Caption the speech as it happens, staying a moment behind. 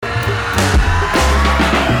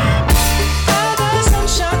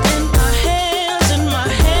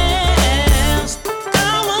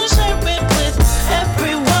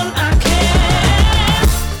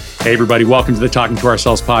Hey, everybody. Welcome to the Talking to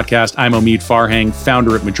Ourselves podcast. I'm Omid Farhang,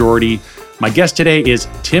 founder at Majority. My guest today is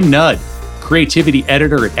Tim Nudd, creativity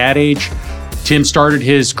editor at Ad Age. Tim started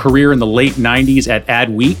his career in the late 90s at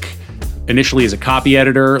Adweek, initially as a copy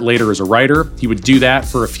editor, later as a writer. He would do that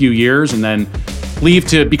for a few years and then leave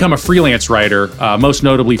to become a freelance writer, most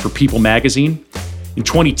notably for People magazine. In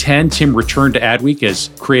 2010, Tim returned to Adweek as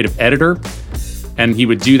creative editor, and he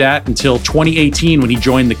would do that until 2018 when he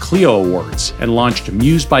joined the Clio Awards and launched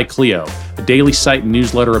Muse by Clio, a daily site and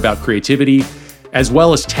newsletter about creativity, as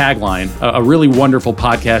well as Tagline, a really wonderful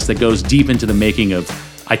podcast that goes deep into the making of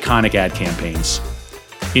iconic ad campaigns.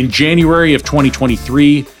 In January of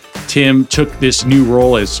 2023, Tim took this new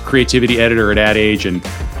role as creativity editor at Ad Age, and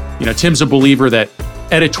Tim's a believer that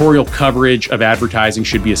editorial coverage of advertising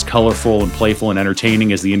should be as colorful and playful and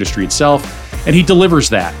entertaining as the industry itself, and he delivers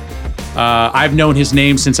that. I've known his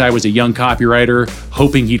name since I was a young copywriter,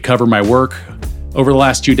 hoping he'd cover my work. Over the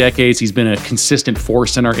last 2 decades, he's been a consistent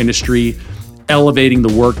force in our industry, elevating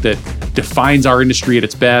the work that defines our industry at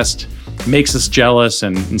its best, makes us jealous,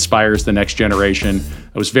 and inspires the next generation.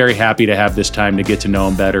 I was very happy to have this time to get to know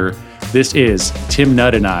him better. This is Tim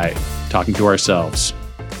Nudd and I talking to ourselves.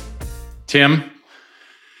 Tim,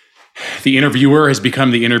 the interviewer has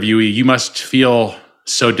become the interviewee. You must feel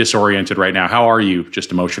so disoriented right now. How are you,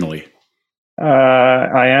 just emotionally?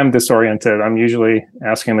 I am disoriented. I'm usually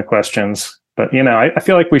asking the questions, but I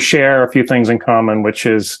feel like we share a few things in common, which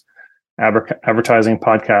is advertising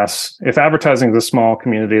podcasts. If advertising is a small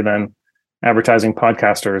community, then advertising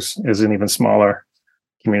podcasters is an even smaller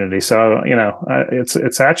community. So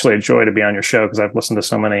it's actually a joy to be on your show because I've listened to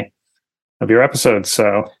so many of your episodes.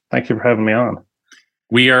 So thank you for having me on.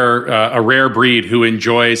 We are a rare breed who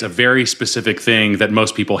enjoys a very specific thing that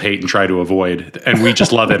most people hate and try to avoid. And we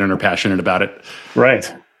just love it and are passionate about it.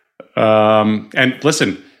 Right. And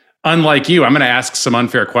listen, unlike you, I'm going to ask some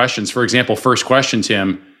unfair questions. For example, first question,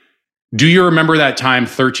 Tim, do you remember that time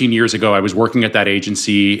 13 years ago I was working at that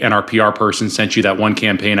agency and our PR person sent you that one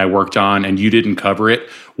campaign I worked on and you didn't cover it?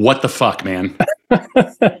 What the fuck, man?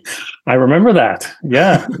 I remember that.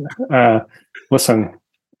 Yeah. Listen.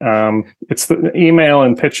 It's the email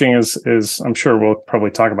and pitching is I'm sure we'll probably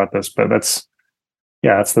talk about this, but it's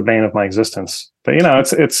the bane of my existence. But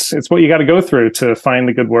it's what you got to go through to find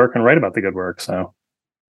the good work and write about the good work. So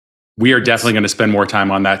we are definitely going to spend more time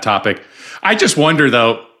on that topic. I just wonder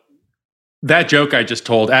though, that joke I just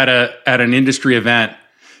told at an industry event,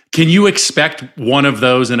 can you expect one of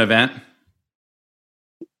those an event?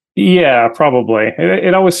 Yeah, probably.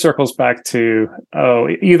 It always circles back to,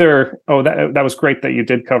 that was great that you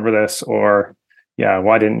did cover this, or yeah,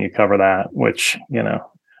 why didn't you cover that? Which,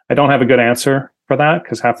 I don't have a good answer for that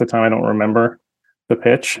because half the time I don't remember the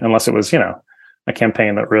pitch unless it was, a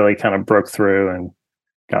campaign that really kind of broke through and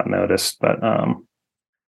got noticed. But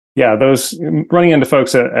those running into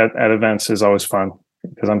folks at events is always fun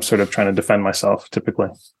because I'm sort of trying to defend myself typically.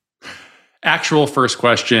 Actual first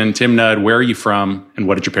question, Tim Nudd, where are you from and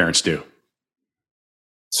what did your parents do?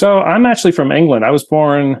 So I'm actually from England. I was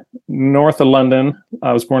born north of London.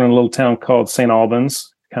 I was born in a little town called St.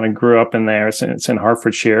 Albans. Kind of grew up in there. It's in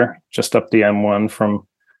Hertfordshire, just up the M1 from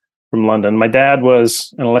London. My dad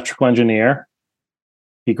was an electrical engineer.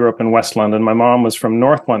 He grew up in West London. My mom was from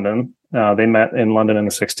North London. They met in London in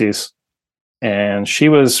the 60s. And she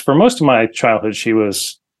was, for most of my childhood, she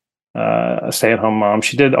was a stay-at-home mom.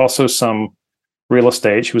 She did also some real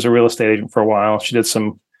estate. She was a real estate agent for a while. She did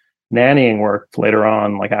some nannying work later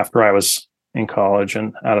on, like after I was in college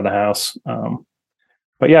and out of the house.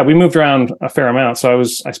 But yeah, we moved around a fair amount. So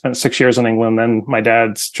I spent 6 years in England. Then my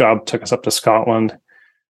dad's job took us up to Scotland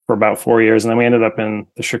for about 4 years. And then we ended up in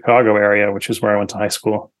the Chicago area, which is where I went to high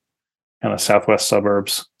school, kind of southwest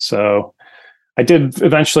suburbs. So I did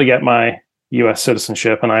eventually get my U.S.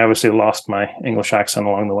 citizenship, and I obviously lost my English accent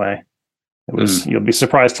along the way. It was You'll be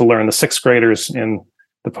surprised to learn the sixth graders in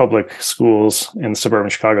the public schools in suburban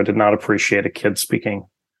Chicago did not appreciate a kid speaking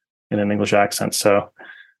in an English accent. So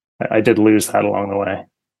I did lose that along the way.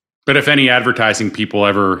 But if any advertising people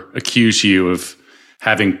ever accuse you of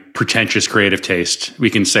having pretentious creative taste, we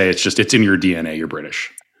can say it's in your DNA. You're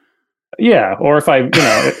British. Yeah, or if I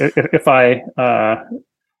if I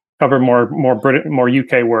cover more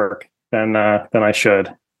UK work than I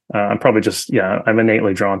should. I'm probably just, I'm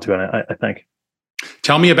innately drawn to it, I think.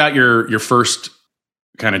 Tell me about your first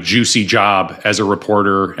kind of juicy job as a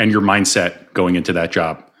reporter and your mindset going into that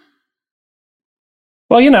job.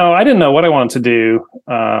 Well, I didn't know what I wanted to do.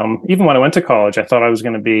 Even when I went to college, I thought I was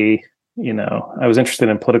going to be, I was interested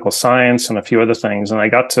in political science and a few other things. And I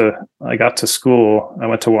got to school. I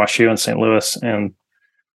went to WashU in St. Louis, and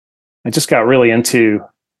I just got really into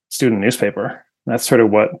student newspaper. That's sort of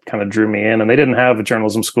what kind of drew me in. And they didn't have a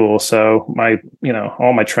journalism school, so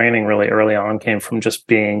all my training really early on came from just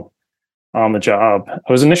being on the job.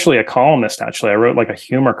 I was initially a columnist, actually. I wrote like a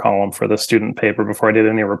humor column for the student paper before I did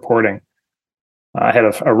any reporting. I had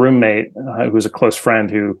a roommate who was a close friend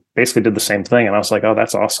who basically did the same thing, and I was like, "Oh,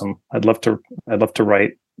 that's awesome! I'd love to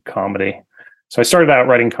write comedy." So I started out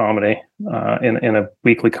writing comedy in a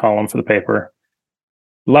weekly column for the paper.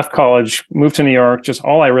 Left college, moved to New York. Just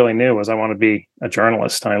all I really knew was I want to be a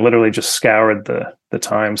journalist, and I literally just scoured the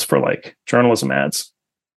Times for like journalism ads,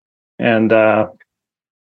 and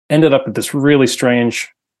ended up at this really strange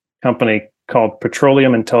company called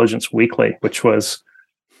Petroleum Intelligence Weekly, which was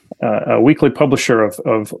a weekly publisher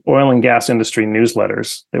of oil and gas industry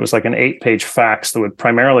newsletters. It was like an 8-page fax that would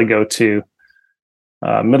primarily go to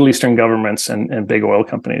Middle Eastern governments and big oil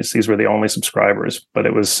companies. These were the only subscribers, but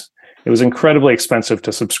it was incredibly expensive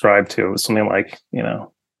to subscribe to. It was something like,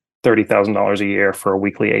 $30,000 a year for a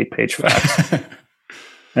weekly 8-page fax.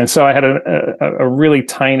 And so I had a really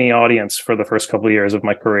tiny audience for the first couple of years of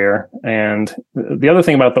my career. And the other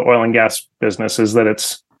thing about the oil and gas business is that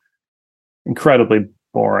it's incredibly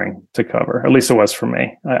boring to cover. At least it was for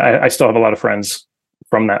me. I still have a lot of friends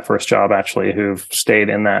from that first job, actually, who've stayed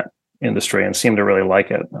in that industry and seem to really like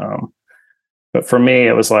it. But for me,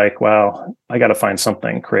 it was like, well, I got to find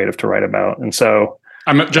something creative to write about. And so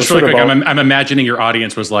I'm just really quick. I'm imagining your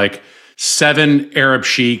audience was like 7 Arab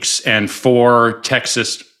sheiks and 4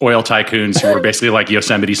 Texas oil tycoons who were basically like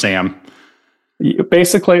Yosemite Sam.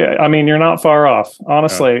 Basically, I mean, you're not far off.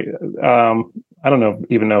 Honestly, I don't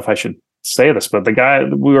even know if I should say this, but the guy,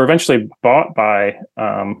 we were eventually bought by,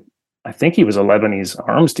 I think he was a Lebanese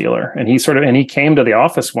arms dealer, and he came to the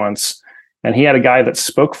office once, and he had a guy that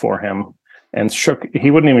spoke for him and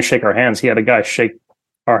he wouldn't even shake our hands. He had a guy shake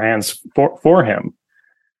our hands for him,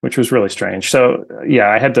 which was really strange. So yeah,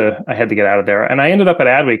 I had to get out of there. And I ended up at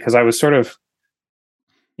Adweek because I was sort of,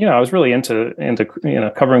 I was really into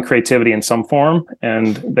covering creativity in some form.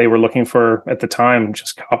 And they were looking for, at the time,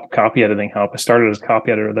 just copy editing help. I started as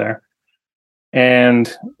copy editor there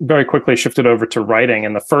and very quickly shifted over to writing.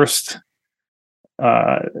 And the first,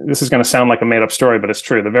 this is going to sound like a made up story, but it's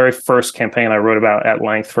true. The very first campaign I wrote about at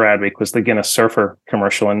length for Adweek was the Guinness Surfer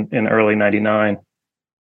commercial in early '99.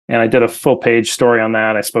 And I did a full page story on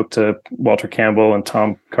that. I spoke to Walter Campbell and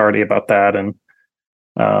Tom Cardy about that. And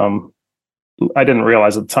I didn't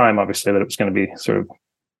realize at the time, obviously, that it was going to be sort of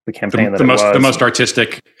the campaign the most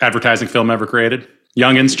artistic advertising film ever created.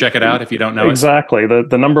 Youngins, check it out if you don't know exactly.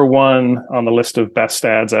 The number one on the list of best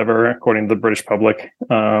ads ever, according to the British public.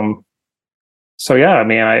 So yeah, I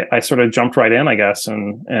mean, I sort of jumped right in, I guess,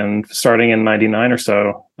 and starting in '99 or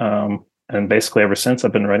so. And basically ever since,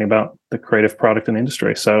 I've been writing about the creative product and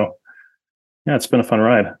industry. So yeah, it's been a fun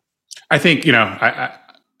ride. I think,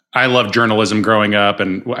 I love journalism growing up.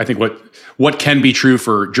 And I think what can be true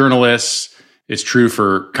for journalists is true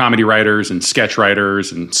for comedy writers and sketch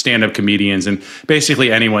writers and stand-up comedians and basically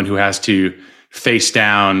anyone who has to face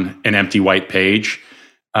down an empty white page,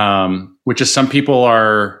 which is some people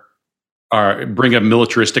bring a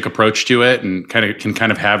militaristic approach to it and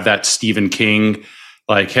can have that Stephen King,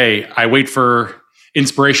 like, hey, I wait for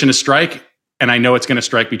inspiration to strike, and I know it's going to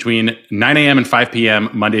strike between 9 a.m. and 5 p.m.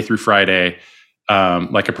 Monday through Friday,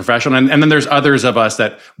 like a professional. And then there's others of us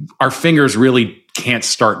that our fingers really can't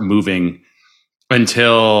start moving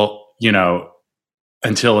until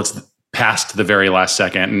it's past the very last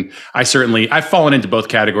second. And I've fallen into both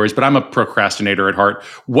categories, but I'm a procrastinator at heart.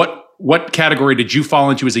 What category did you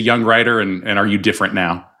fall into as a young writer, and are you different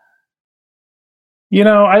now?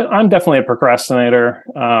 I'm definitely a procrastinator.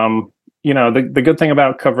 The good thing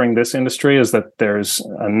about covering this industry is that there's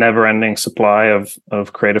a never-ending supply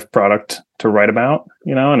of creative product to write about,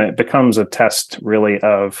 and it becomes a test really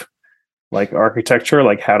of like architecture,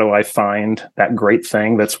 like how do I find that great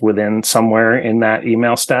thing that's within somewhere in that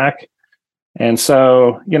email stack? And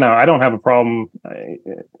so, I don't have a problem.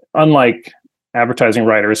 Unlike advertising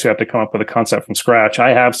writers who have to come up with a concept from scratch,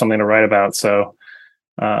 I have something to write about. So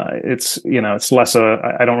it's less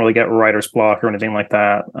I don't really get writer's block or anything like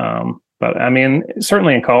that. But I mean,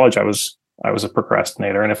 certainly in college, I was a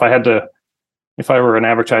procrastinator. And if I were an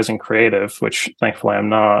advertising creative, which thankfully I'm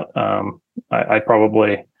not, I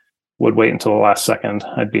probably would wait until the last second.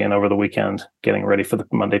 I'd be in over the weekend getting ready for the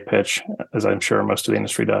Monday pitch, as I'm sure most of the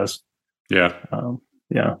industry does. Yeah.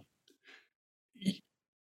 Yeah.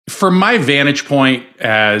 From my vantage point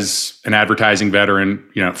as an advertising veteran,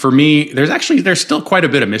 for me, there's still quite a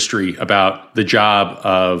bit of mystery about the job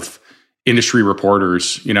of industry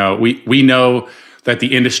reporters. We know that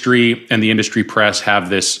the industry and the industry press have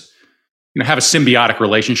this, have a symbiotic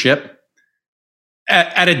relationship.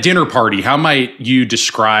 At a dinner party, how might you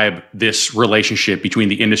describe this relationship between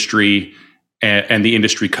the industry and the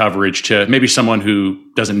industry coverage to maybe someone who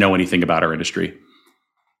doesn't know anything about our industry?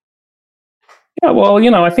 Yeah, well,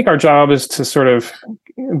 I think our job is to sort of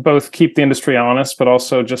both keep the industry honest, but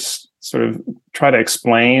also just sort of try to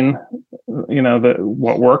explain,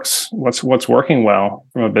 what works, what's working well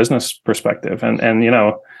from a business perspective, and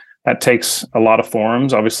that takes a lot of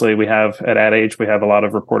forums. Obviously, we have at Ad Age, we have a lot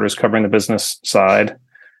of reporters covering the business side.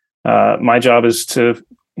 My job is to,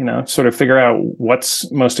 sort of figure out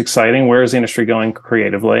what's most exciting, where is the industry going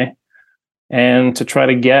creatively, and to try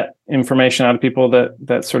to get information out of people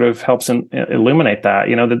that sort of helps illuminate that.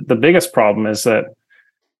 The biggest problem is that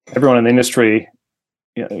everyone in the industry,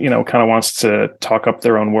 kind of wants to talk up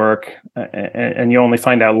their own work, and you only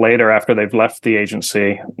find out later after they've left the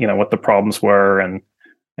agency, what the problems were, and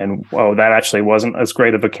that actually wasn't as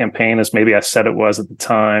great of a campaign as maybe I said it was at the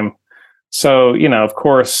time. So, of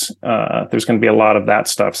course, there's going to be a lot of that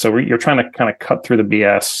stuff. So you're trying to kind of cut through the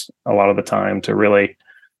BS a lot of the time to really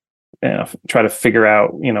try to figure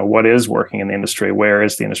out, what is working in the industry, where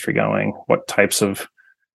is the industry going, what types of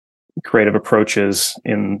creative approaches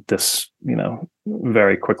in this,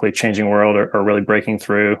 very quickly changing world are really breaking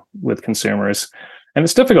through with consumers. And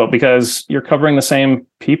it's difficult because you're covering the same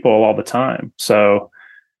people all the time. So,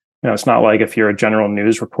 it's not like if you're a general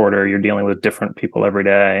news reporter, you're dealing with different people every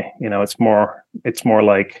day. It's more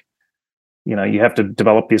like, you have to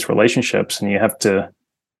develop these relationships, and you have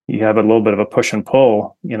a little bit of a push and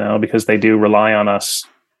pull, because they do rely on us.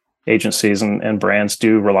 Agencies and brands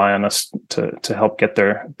do rely on us to help get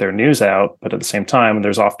their news out. But at the same time,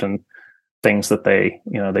 there's often things that they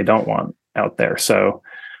don't want out there. So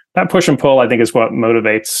that push and pull, I think, is what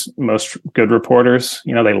motivates most good reporters.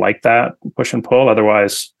 They like that push and pull.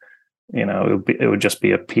 Otherwise, it would just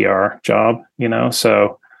be a PR job,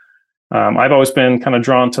 So I've always been kind of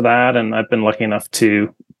drawn to that, and I've been lucky enough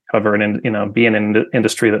to cover be in an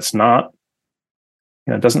industry that's not,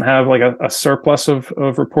 doesn't have like a surplus of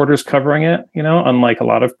reporters covering it, unlike a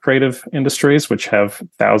lot of creative industries, which have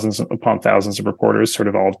thousands upon thousands of reporters sort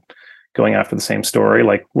of all going after the same story.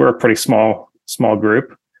 Like, we're a pretty small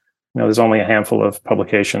group. There's only a handful of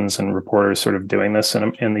publications and reporters sort of doing this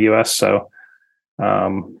in the US. So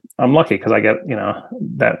I'm lucky because I get,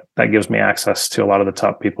 that gives me access to a lot of the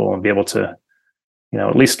top people and be able to,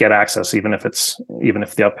 at least get access, even if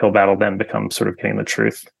the uphill battle then becomes sort of getting the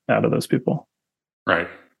truth out of those people. Right.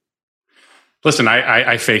 Listen,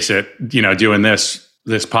 I face it, doing this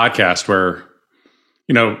podcast where,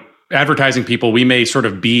 advertising people, we may sort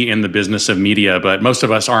of be in the business of media, but most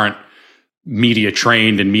of us aren't media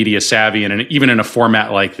trained and media savvy. And even in a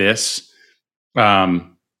format like this,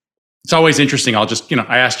 it's always interesting. I'll just,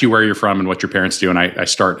 I asked you where you're from and what your parents do. And I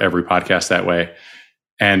start every podcast that way.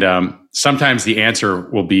 And sometimes the answer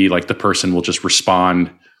will be like the person will just respond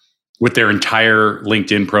with their entire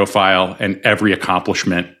LinkedIn profile and every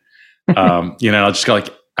accomplishment. I'll just go like,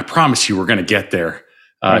 I promise you we're going to get there.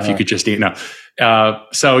 If you could just,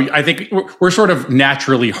 so I think we're sort of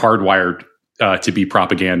naturally hardwired to be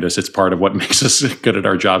propagandists. It's part of what makes us good at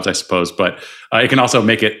our jobs, I suppose. But it can also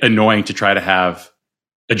make it annoying to try to have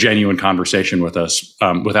a genuine conversation with us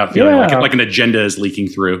without feeling like an agenda is leaking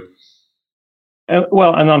through.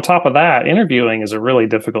 And on top of that, interviewing is a really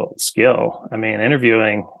difficult skill. I mean,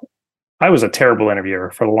 I was a terrible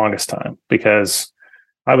interviewer for the longest time because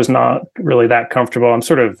I was not really that comfortable. I'm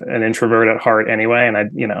sort of an introvert at heart anyway. And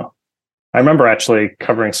I remember actually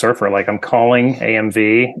covering Surfer, like I'm calling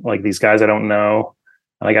AMV, like these guys I don't know.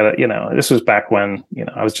 And I got to, this was back when,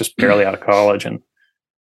 I was just barely out of college, and,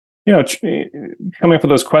 coming up with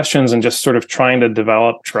those questions and just sort of trying to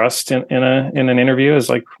develop trust in an interview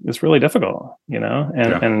is really difficult,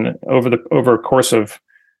 and over a course of,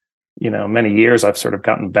 many years, I've sort of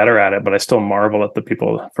gotten better at it, but I still marvel at the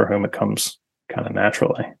people for whom it comes kind of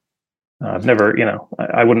naturally. I've never,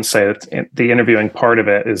 I wouldn't say that the interviewing part of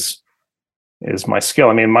it is my skill.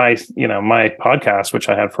 I mean, my podcast, which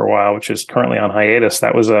I had for a while, which is currently on hiatus,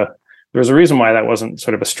 there's a reason why that wasn't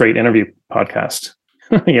sort of a straight interview podcast.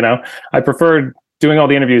 I preferred doing all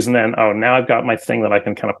the interviews and then, now I've got my thing that I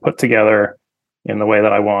can kind of put together in the way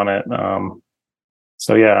that I want it.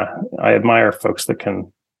 So yeah, I admire folks that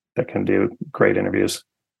can do great interviews.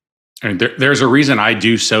 And there's a reason I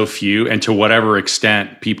do so few, and to whatever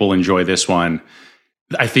extent people enjoy this one,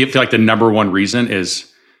 I feel like the number one reason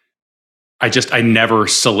is I never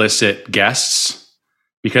solicit guests,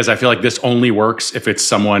 because I feel like this only works if it's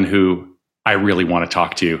someone who I really want to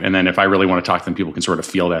talk to. And then if I really want to talk to them, people can sort of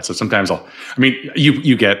feel that. So sometimes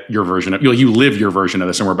you get your version of, you live your version of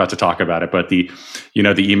this, and we're about to talk about it. But the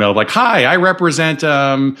email like, hi, I represent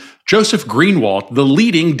Joseph Greenwald, the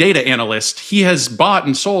leading data analyst. He has bought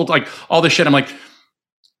and sold like all this shit. I'm like,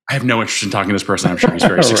 I have no interest in talking to this person. I'm sure he's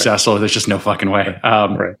very successful. There's just no fucking way.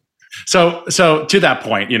 Right. So to that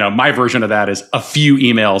point, my version of that is a few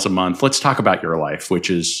emails a month. Let's talk about your life, which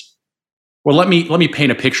is, well, let me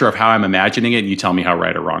paint a picture of how I'm imagining it, and you tell me how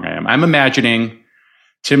right or wrong I am. I'm imagining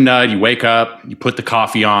Tim Nudd, you wake up, you put the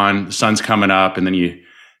coffee on, the sun's coming up, and then you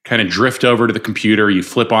kind of drift over to the computer, you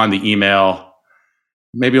flip on the email,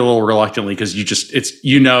 maybe a little reluctantly because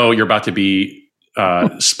you're about to be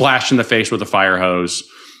splashed in the face with a fire hose.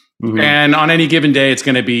 Mm-hmm. And on any given day, it's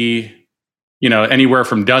going to be, anywhere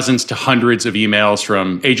from dozens to hundreds of emails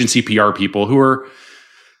from agency PR people who are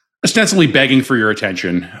ostensibly begging for your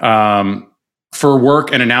attention. For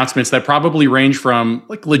work and announcements that probably range from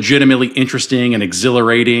like legitimately interesting and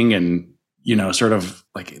exhilarating and, sort of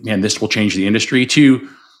like, man, this will change the industry, to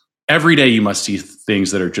every day you must see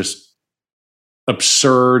things that are just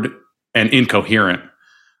absurd and incoherent.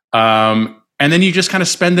 And then you just kind of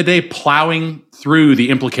spend the day plowing through the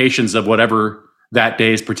implications of whatever that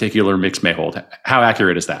day's particular mix may hold. How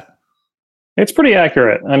accurate is that? It's pretty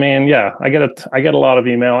accurate. I mean, yeah, I get a lot of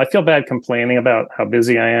email. I feel bad complaining about how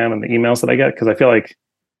busy I am and the emails that I get, because I feel like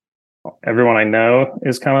everyone I know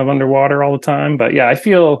is kind of underwater all the time. But yeah, I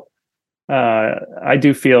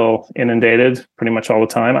do feel inundated pretty much all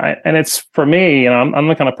the time. And it's, for me, I'm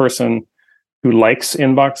the kind of person who likes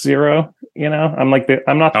inbox zero. I'm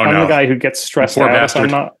the guy who gets stressed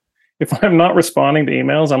out if I'm not responding to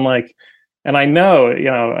emails. I'm like, and I know,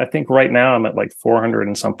 I think right now I'm at like 400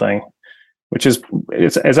 and something, which is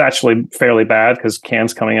actually fairly bad because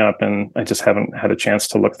Cannes coming up, and I just haven't had a chance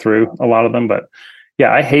to look through a lot of them. But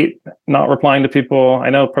yeah, I hate not replying to people. I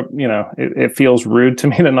know, it feels rude to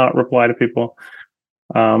me to not reply to people.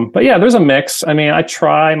 But yeah, there's a mix. I mean, I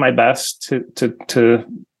try my best to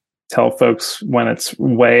tell folks when it's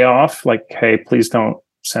way off, like, hey, please don't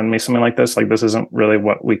send me something like this. Like, this isn't really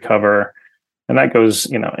what we cover. And that goes,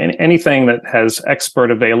 anything that has expert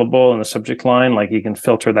available in the subject line, like you can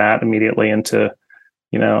filter that immediately into,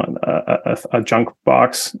 a junk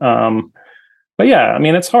box. But yeah, I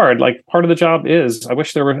mean, it's hard. Like, part of the job is, I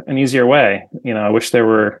wish there were an easier way. I wish there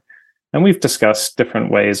were, and we've discussed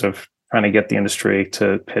different ways of trying to get the industry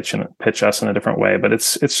to pitch us in a different way. But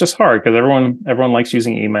it's just hard because everyone likes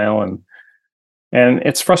using email, and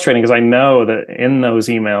it's frustrating because I know that in those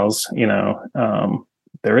emails,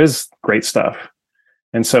 there is great stuff.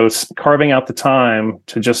 And so it's carving out the time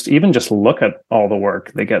to just look at all the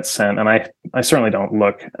work that gets sent. And I certainly don't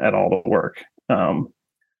look at all the work.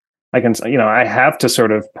 I have to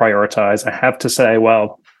sort of prioritize. I have to say,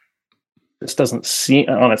 well, this doesn't seem,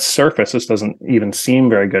 on its surface, this doesn't even seem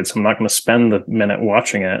very good. So I'm not going to spend the minute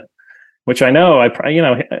watching it, which I know,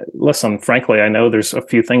 listen, frankly, I know there's a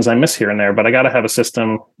few things I miss here and there, but I got to have a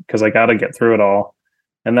system because I got to get through it all.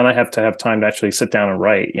 And then I have to have time to actually sit down and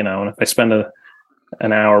write, and if I spend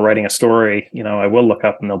an hour writing a story, I will look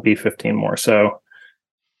up and there'll be 15 more. So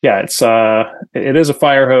yeah, it is a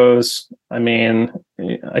fire hose. I mean,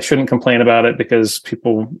 I shouldn't complain about it because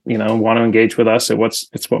people, want to engage with us.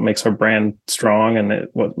 It's what makes our brand strong, and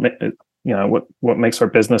what makes our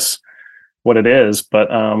business what it is.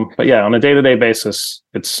 But yeah, on a day-to-day basis,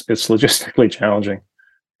 it's logistically challenging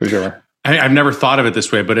for sure. I've never thought of it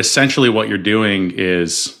this way, but essentially what you're doing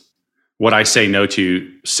is what I say no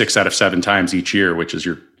to 6 out of 7 times each year, which is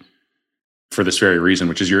for this very reason,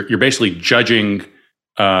 which is you're basically judging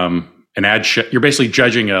an ad show. You're basically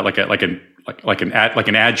judging an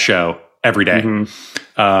ad show every day.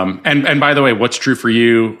 Mm-hmm. And by the way, what's true for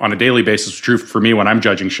you on a daily basis is true for me when I'm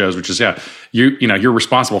judging shows, which is, you're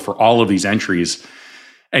responsible for all of these entries.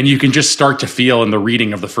 And you can just start to feel in the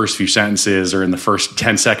reading of the first few sentences or in the first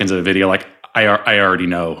 10 seconds of the video, like, I already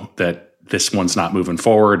know that this one's not moving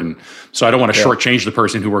forward. And so I don't want to shortchange the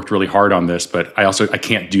person who worked really hard on this, but I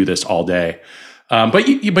can't do this all day. But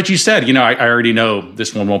you said, I already know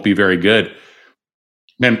this one won't be very good.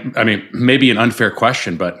 And I mean, maybe an unfair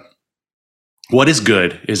question, but what is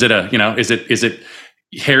good? Is it is it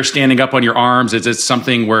hair standing up on your arms? Is it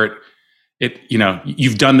something where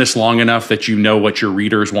you've done this long enough that you know what your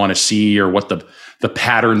readers want to see or what the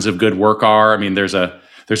patterns of good work are? I mean, there's a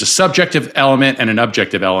subjective element and an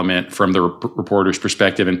objective element from the reporter's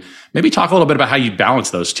perspective, and maybe talk a little bit about how you balance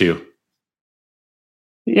those two.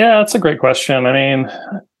 Yeah, that's a great question. I mean,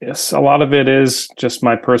 yes, a lot of it is just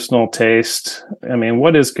my personal taste. I mean,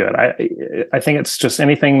 what is good? I think it's just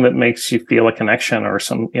anything that makes you feel a connection or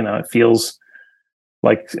some, it feels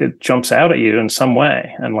like it jumps out at you in some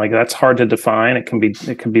way. And like, that's hard to define. It can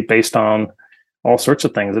be based on all sorts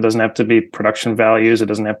of things. It doesn't have to be production values. It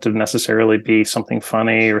doesn't have to necessarily be something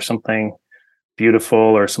funny or something beautiful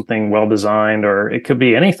or something well designed, or it could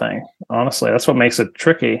be anything. Honestly, that's what makes it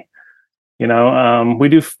tricky. We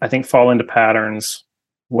do, I think, fall into patterns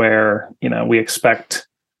where, we expect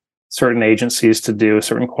certain agencies to do a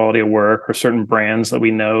certain quality of work, or certain brands that we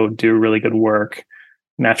know do really good work.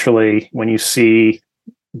 Naturally, when you see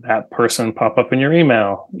that person pop up in your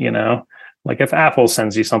email, like if Apple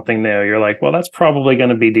sends you something new, you're like, well, that's probably going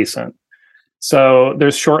to be decent. So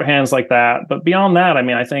there's shorthands like that. But beyond that, I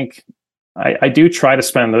mean, I think I do try to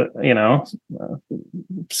spend,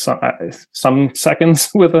 some seconds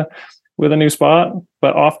with a new spot.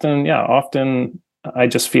 But often I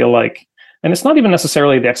just feel like, and it's not even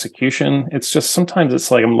necessarily the execution. It's just sometimes it's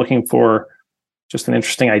like I'm looking for just an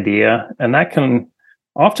interesting idea. And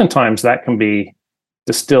oftentimes that can be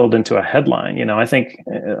distilled into a headline. I think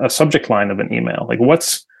a subject line of an email, like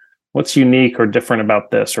what's unique or different about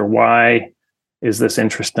this, or why is this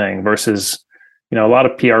interesting, versus, a lot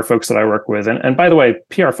of PR folks that I work with. And by the way,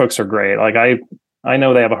 PR folks are great. Like I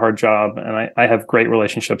know they have a hard job, and I have great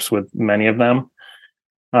relationships with many of them.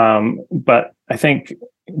 But I think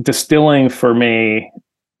distilling for me,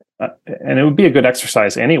 and it would be a good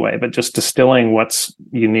exercise anyway, but just distilling what's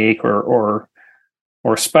unique or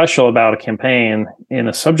special about a campaign in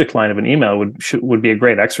a subject line of an email would be a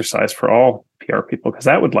great exercise for all PR people, because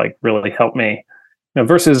that would like really help me,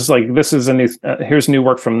 versus like, this is here's new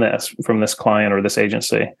work from this client or this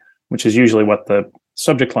agency, which is usually what the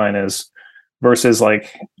subject line is, versus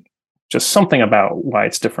like just something about why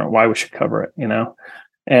it's different, why we should cover it,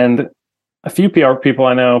 And a few PR people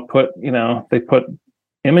I know they put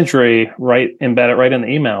imagery embedded right in the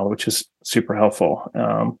email, which is super helpful.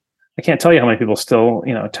 I can't tell you how many people still,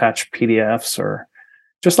 attach PDFs, or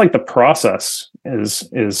just like the process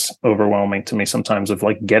is overwhelming to me sometimes, of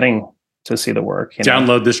like getting to see the work.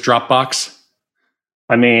 Download this Dropbox.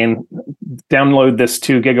 I mean, download this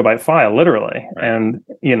 2 gigabyte file, literally. Right. And,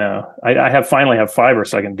 I finally have fiber,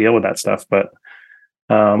 so I can deal with that stuff. But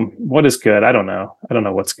what is good? I don't know. I don't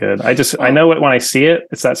know what's good. I know it when I see it.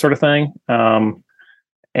 It's that sort of thing.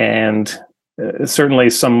 And certainly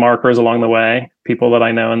some markers along the way, people that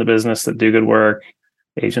I know in the business that do good work,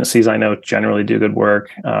 agencies I know generally do good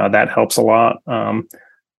work. That helps a lot.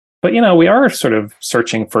 But, we are sort of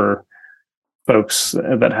searching for folks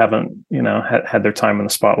that haven't, had their time in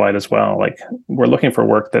the spotlight as well. Like, we're looking for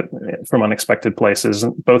work that from unexpected places,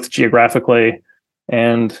 both geographically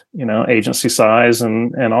and, agency size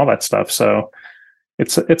and all that stuff. So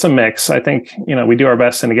it's a mix. I think, we do our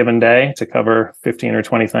best in a given day to cover 15 or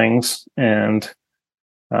 20 things. And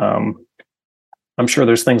I'm sure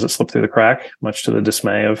there's things that slip through the crack, much to the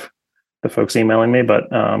dismay of the folks emailing me. But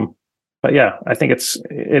yeah, I think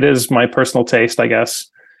it is my personal taste, I guess,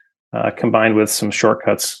 combined with some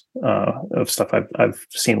shortcuts of stuff I've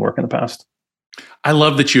seen work in the past. I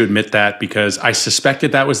love that you admit that, because I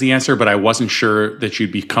suspected that was the answer, but I wasn't sure that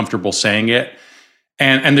you'd be comfortable saying it.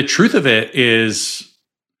 And the truth of it is,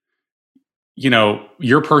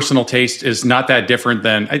 your personal taste is not that different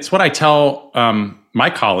than, it's what I tell my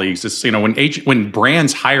colleagues. It's, when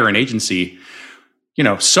brands hire an agency,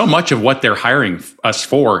 so much of what they're hiring us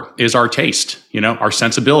for is our taste, our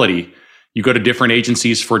sensibility. You go to different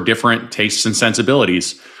agencies for different tastes and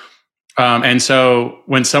sensibilities. And so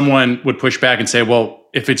when someone would push back and say, well,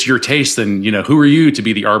 if it's your taste, then, who are you to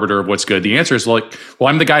be the arbiter of what's good? The answer is like, well,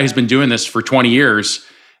 I'm the guy who's been doing this for 20 years.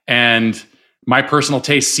 And my personal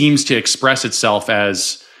taste seems to express itself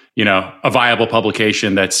as, a viable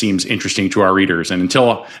publication that seems interesting to our readers. And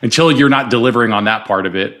until you're not delivering on that part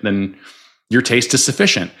of it, then your taste is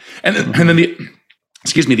sufficient. And then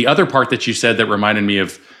the other part that you said that reminded me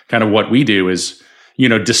of kind of what we do is,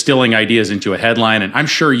 distilling ideas into a headline. And I'm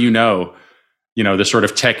sure the sort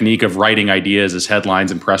of technique of writing ideas as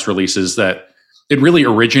headlines and press releases, that it really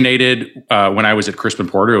originated when I was at Crispin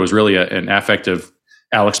Porter. It was really an affect of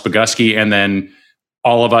Alex Bogusky. And then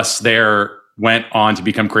all of us there went on to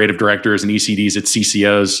become creative directors and ECDs at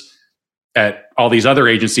CCOs at all these other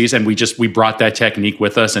agencies. And we brought that technique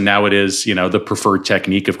with us. And now it is, the preferred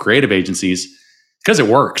technique of creative agencies because it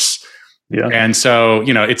works. Yeah. And so,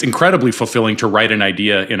 it's incredibly fulfilling to write an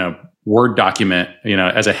idea in a Word document,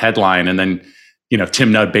 as a headline. And then,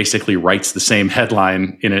 Tim Nudd basically writes the same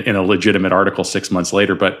headline in a legitimate article 6 months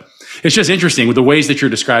later. But it's just interesting with the ways that you're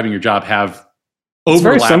describing your job have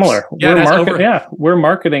overlaps. It's very similar. Yeah, we're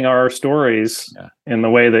marketing our stories in the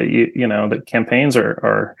way that that campaigns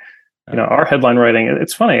are our headline writing.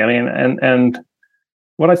 It's funny. I mean, and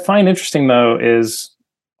what I find interesting though is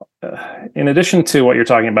in addition to what you're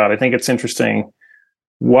talking about, I think it's interesting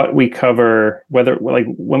what we cover, whether like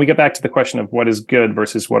when we get back to the question of what is good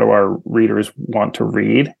versus what do our readers want to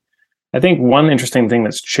read. I think one interesting thing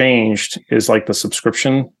that's changed is like the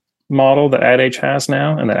subscription model that Ad Age has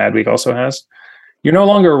now and that Adweek also has. You're no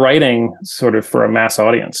longer writing sort of for a mass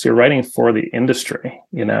audience. You're writing for the industry,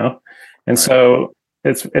 you know? And so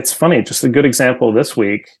it's funny, just a good example this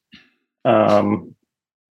week. I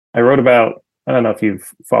wrote about, I don't know if you've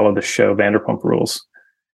followed the show Vanderpump Rules.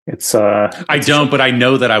 I don't, but I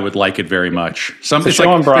know that I would like it very much. It's like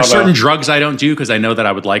there's certain drugs I don't do because I know that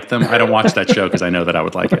I would like them. I don't watch that show because I know that I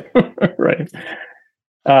would like it. Right.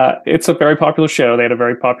 It's a very popular show. They had a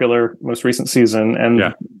very popular most recent season,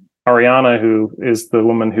 and Ariana, who is the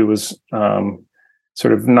woman who was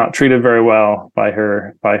sort of not treated very well by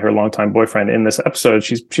her longtime boyfriend in this episode,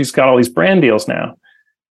 she's got all these brand deals now.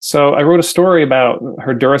 So I wrote a story about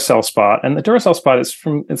her Duracell spot, and the Duracell spot is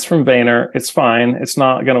from Vayner. It's fine. It's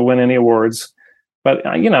not going to win any awards, but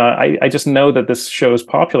I just know that this show is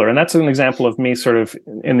popular, and that's an example of me sort of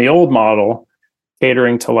in the old model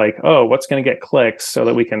catering to like, oh, what's going to get clicks so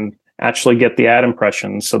that we can actually get the ad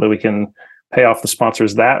impressions, so that we can pay off the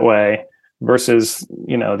sponsors that way, versus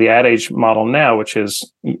the Ad Age model now, which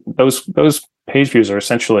is those page views are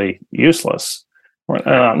essentially useless.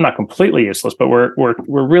 Not completely useless, but we're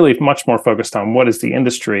really much more focused on what is the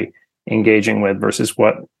industry engaging with versus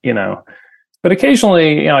what. But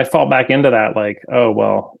occasionally, I fall back into that, like, oh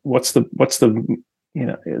well, what's the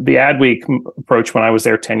the Adweek approach when I was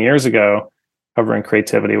there 10 years ago, covering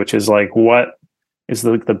creativity, which is like, what is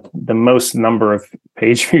the most number of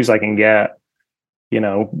page views I can get,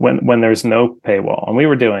 when there's no paywall, and we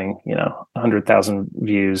were doing 100,000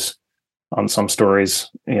 views on some stories,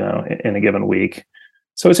 in a given week.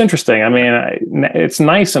 So it's interesting. I mean, it's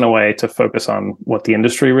nice in a way to focus on what the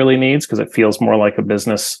industry really needs, because it feels more like a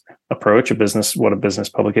business approach, what a business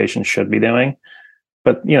publication should be doing.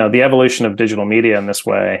 But, the evolution of digital media in this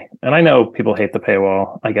way, and I know people hate the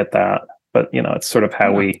paywall, I get that, but, it's sort of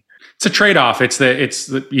how it's a trade-off. You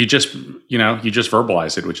just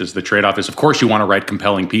verbalize it, which is the trade-off is, of course, you want to write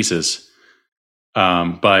compelling pieces,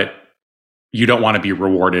 but you don't want to be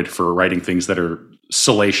rewarded for writing things that are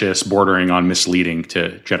salacious, bordering on misleading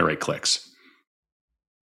to generate clicks.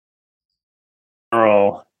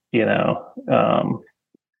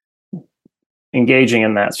 Engaging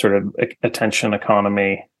in that sort of attention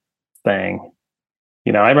economy thing.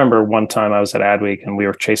 I remember one time I was at Adweek and we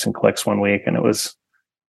were chasing clicks one week, and it was,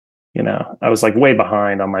 I was like way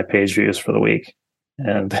behind on my page views for the week.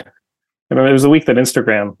 And I remember it was the week that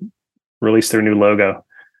Instagram released their new logo.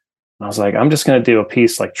 I was like, I'm just going to do a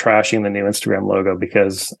piece like trashing the new Instagram logo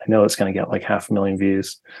because I know it's going to get like 500,000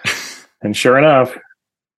 views. And sure enough,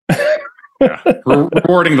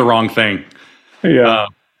 rewarding the wrong thing. Yeah.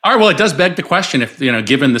 All right. Well, it does beg the question: if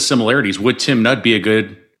given the similarities, would Tim Nudd be a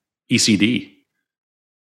good ECD?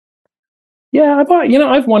 Yeah,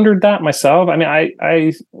 I've wondered that myself. I mean,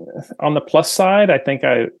 I on the plus side, I think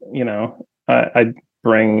I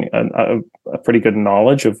bring a pretty good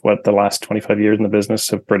knowledge of what the last 25 years in the business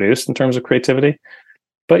have produced in terms of creativity.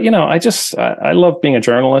 But, I love being a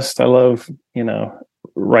journalist. I love,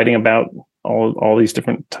 writing about all these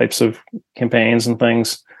different types of campaigns and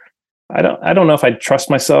things. I don't know if I'd trust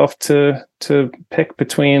myself to pick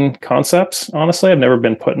between concepts. Honestly, I've never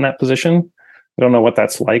been put in that position. I don't know what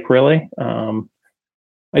that's like, really.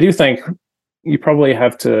 I do think you probably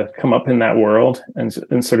have to come up in that world and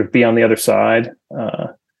sort of be on the other side.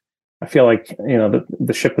 I feel like,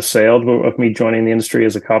 the ship has sailed of me joining the industry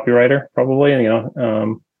as a copywriter, probably,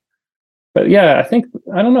 but yeah,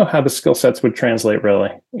 I don't know how the skill sets would translate really.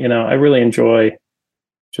 I really enjoy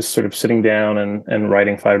just sort of sitting down and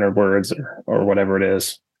writing 500 words or whatever it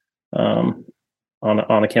is, on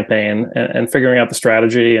a campaign and figuring out the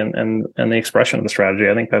strategy and the expression of the strategy.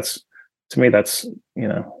 I think to me,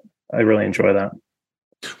 I really enjoy that.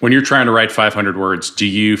 When you're trying to write 500 words, do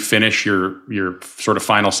you finish your sort of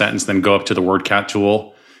final sentence, then go up to the word count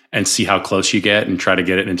tool and see how close you get and try to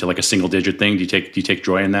get it into like a single digit thing? Do you take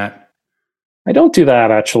joy in that? I don't do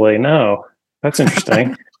that, actually. No, that's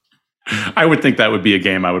interesting. I would think that would be a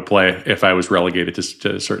game I would play if I was relegated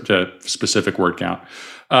to specific word count.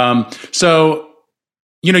 So,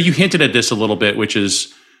 you hinted at this a little bit, which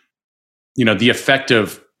is, the effect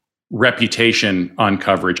of reputation on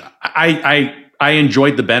coverage. I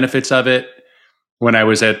enjoyed the benefits of it when I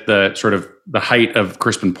was at the sort of the height of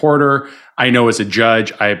Crispin Porter. I know as a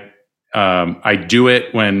judge, I do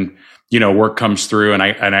it when work comes through, and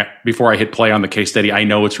I before I hit play on the case study, I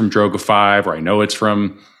know it's from Droga 5 or I know it's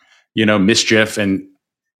from Mischief, and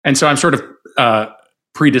so I'm sort of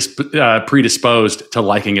predisposed to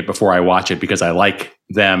liking it before I watch it because I like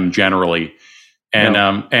them generally. And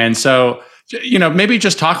and so, maybe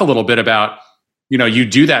just talk a little bit about, you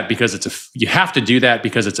do that because you have to do that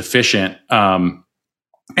because it's efficient. And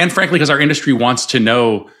frankly, because our industry wants to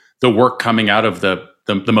know the work coming out of the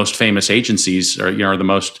most famous agencies, or the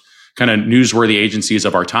most kind of newsworthy agencies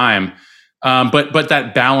of our time. But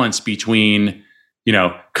that balance between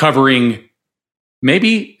covering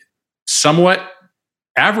maybe somewhat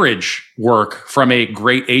average work from a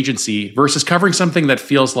great agency versus covering something that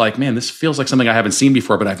feels like, man, this feels like something I haven't seen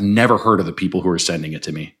before, but I've never heard of the people who are sending it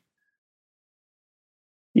to me.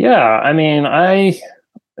 Yeah, I mean,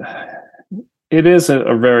 it is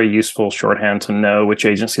a very useful shorthand to know which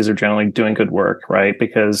agencies are generally doing good work, right?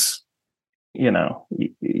 Because, you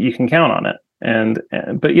can count on it.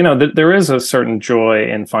 But there is a certain joy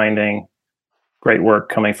in finding great work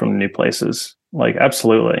coming from new places. Like,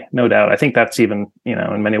 absolutely, no doubt. I think that's even,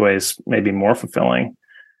 in many ways, maybe more fulfilling.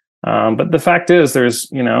 But the fact is, there's,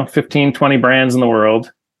 15, 20 brands in the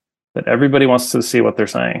world that everybody wants to see what they're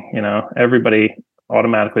saying. Everybody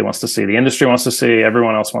automatically wants to see. The industry wants to see.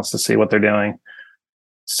 Everyone else wants to see what they're doing.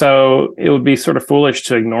 So it would be sort of foolish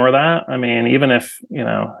to ignore that. I mean, even if,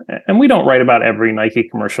 and we don't write about every Nike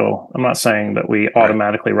commercial. I'm not saying that we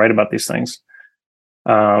automatically write about these things.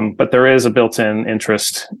 But there is a built-in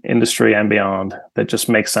interest, industry and beyond, that just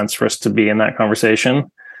makes sense for us to be in that conversation.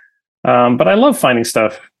 But I love finding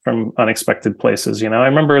stuff from unexpected places. I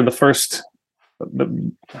remember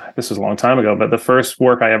this is a long time ago, but the first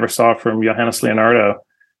work I ever saw from Johannes Leonardo, I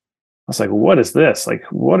was like, what is this? Like,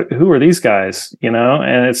 who are these guys?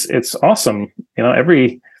 And it's awesome.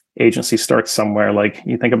 Every agency starts somewhere. Like,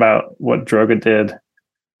 you think about what Droga did,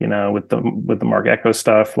 with the Mark Echo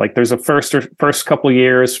stuff. Like, there's a first couple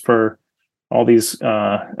years for all these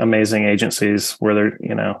amazing agencies where they're,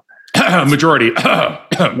 majority,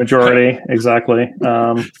 exactly.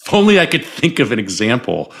 If only I could think of an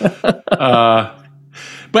example.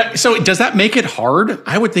 But so does that make it hard?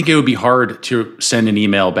 I would think it would be hard to send an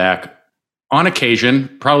email back on occasion,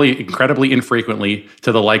 probably incredibly infrequently,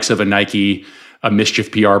 to the likes of a Nike, a Mischief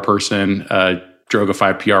PR person, a Droga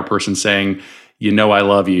 5 PR person saying, I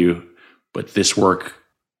love you, but this work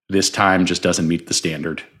this time just doesn't meet the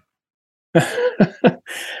standard.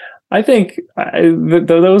 I think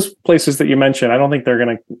those places that you mentioned, I don't think they're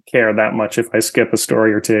going to care that much if I skip a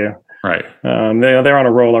story or two. Right. They're on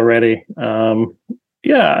a roll already.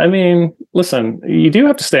 Yeah, I mean, listen, you do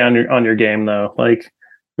have to stay on your game, though. Like,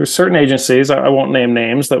 there's certain agencies, I won't name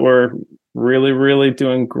names, that were really, really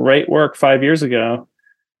doing great work 5 years ago,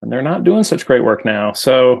 and they're not doing such great work now.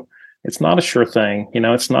 So it's not a sure thing.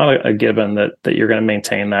 It's not a given that you're going to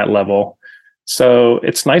maintain that level. So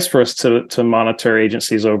it's nice for us to monitor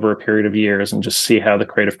agencies over a period of years and just see how the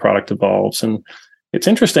creative product evolves. And it's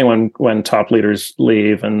interesting when top leaders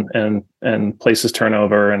leave and places turn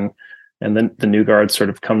over, and then the new guard sort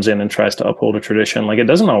of comes in and tries to uphold a tradition. Like, it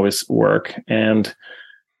doesn't always work. And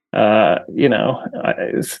look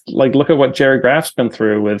at what Jerry Graff's been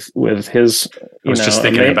through with his. I was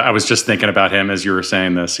just thinking about him as you were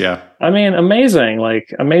saying this. Yeah, I mean, amazing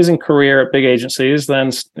career at big agencies.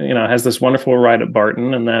 Then has this wonderful ride at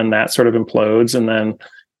Barton, and then that sort of implodes, and then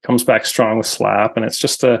comes back strong with Slap. And it's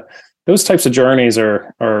just those types of journeys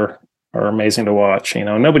are amazing to watch.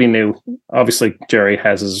 Nobody knew. Obviously, Jerry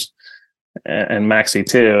has his, and Maxi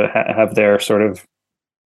too, have their sort of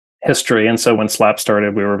history, and so when Slap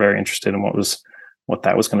started, we were very interested in what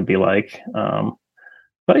that was going to be like.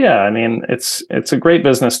 But yeah, I mean, it's a great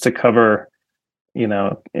business to cover,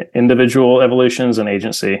 individual evolutions and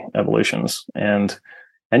agency evolutions, and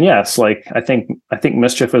yes, like I think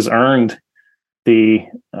Mischief has earned the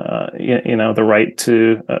the right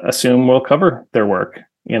to assume we'll cover their work.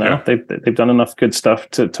 They've done enough good stuff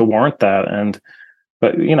to warrant that,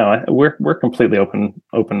 But we're completely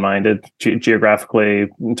open-minded geographically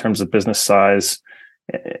in terms of business size.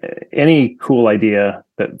 Any cool idea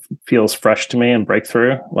that feels fresh to me and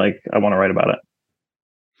breakthrough, like, I want to write about it.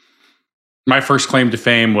 My first claim to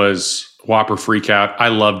fame was Whopper Freakout. I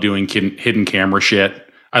love doing hidden camera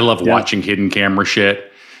shit. I love watching hidden camera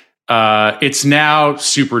shit. It's now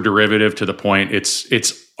super derivative to the point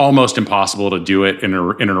it's almost impossible to do it in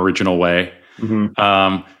an original way.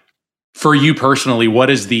 Mm-hmm. For you personally, what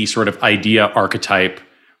is the sort of idea archetype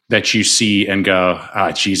that you see and go,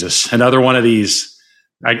 Jesus, another one of these?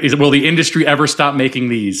 Will the industry ever stop making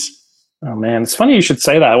these? Oh man, it's funny you should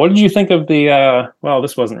say that. What did you think of the? Well,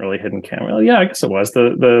 this wasn't really hidden camera. Yeah, I guess it was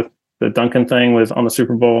the Duncan thing on the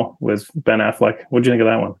Super Bowl with Ben Affleck. What did you think of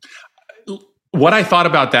that one? What I thought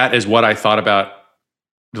about that is what I thought about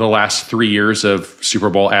the last 3 years of Super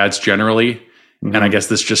Bowl ads generally. And I guess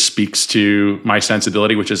this just speaks to my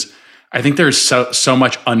sensibility, which is, I think there's so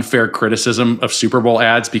much unfair criticism of Super Bowl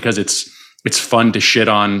ads because it's fun to shit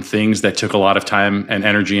on things that took a lot of time and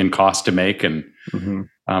energy and cost to make. And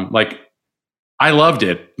like, I loved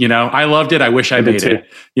it, I loved it. I wish I made it,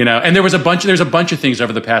 and there's a bunch of things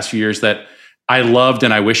over the past few years that I loved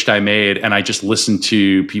and I wished I made. And I just listened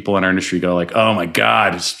to people in our industry go like, oh my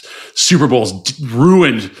God, Super Bowl's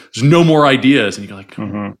ruined. There's no more ideas. And you go like,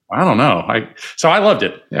 I don't know. So I loved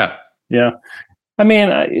it. Yeah. Yeah. I mean,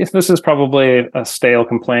 this is probably a stale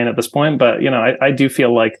complaint at this point, but I do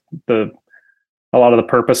feel like a lot of the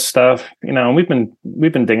purpose stuff, we've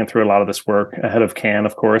been digging through a lot of this work ahead of Cannes,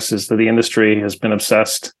 of course, is that the industry has been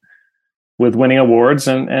obsessed with winning awards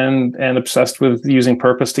and obsessed with using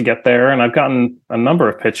purpose to get there. And I've gotten a number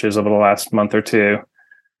of pitches over the last month or two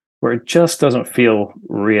where it just doesn't feel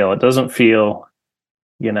real. It doesn't feel,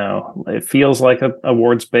 it feels like a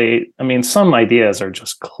awards bait. I mean, some ideas are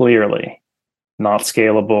just clearly not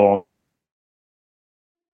scalable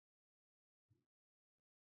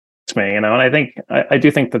to me, and I do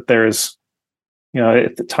think that there's,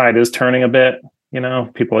 the tide is turning a bit.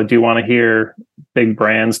 People do want to hear big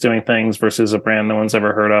brands doing things versus a brand no one's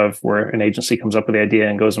ever heard of, where an agency comes up with the idea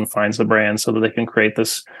and goes and finds the brand so that they can create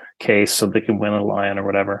this case so they can win a lion or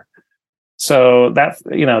whatever. So that,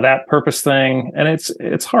 that purpose thing, and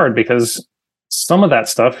it's hard because some of that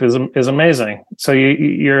stuff is amazing. So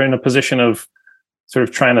you're in a position of sort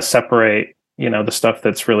of trying to separate, the stuff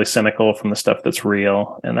that's really cynical from the stuff that's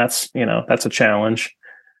real. And that's a challenge.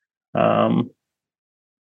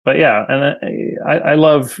 But yeah, and I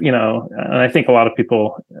love, and I think a lot of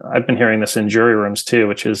people, I've been hearing this in jury rooms too,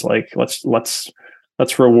 which is like, let's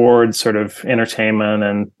reward sort of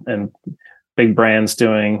entertainment and big brands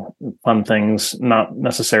doing fun things. Not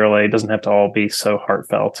necessarily, it doesn't have to all be so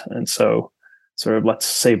heartfelt. And so sort of let's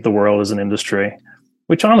save the world as an industry,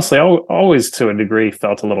 which honestly always to a degree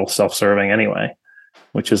felt a little self-serving anyway,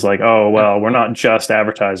 which is like, oh, well, we're not just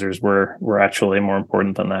advertisers. We're actually more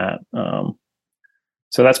important than that.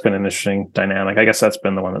 So that's been an interesting dynamic. I guess that's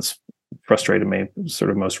been the one that's frustrated me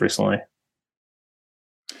sort of most recently.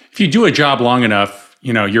 If you do a job long enough,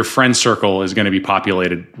 your friend circle is going to be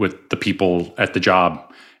populated with the people at the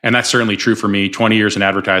job. And that's certainly true for me. 20 years in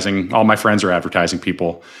advertising, all my friends are advertising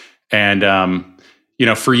people. And,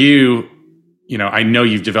 for you, I know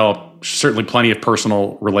you've developed certainly plenty of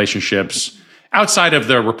personal relationships outside of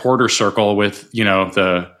the reporter circle with,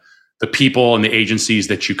 the people and the agencies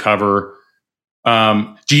that you cover.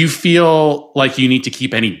 Do you feel like you need to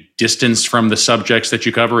keep any distance from the subjects that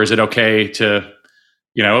you cover? Is it okay to,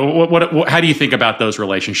 how do you think about those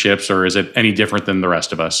relationships, or is it any different than the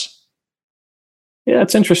rest of us? Yeah,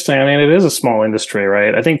 it's interesting. I mean, it is a small industry,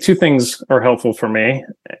 right? I think two things are helpful for me.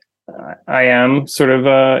 I am sort of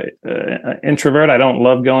an introvert. I don't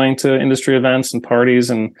love going to industry events and parties,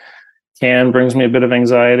 and Cannes brings me a bit of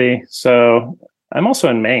anxiety. So I'm also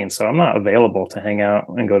in Maine, so I'm not available to hang out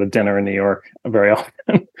and go to dinner in New York very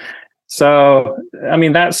often. So, I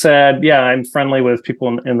mean, that said, yeah, I'm friendly with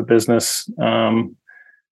people in the business,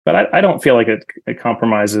 but I don't feel like it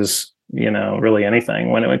compromises, really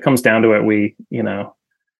anything. When it comes down to it,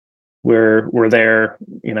 we're there.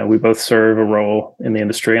 We both serve a role in the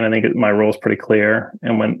industry, and I think my role is pretty clear.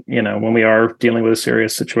 And when we are dealing with a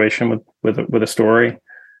serious situation with a story,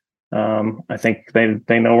 I think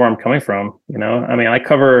they know where I'm coming from. I mean, I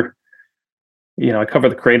cover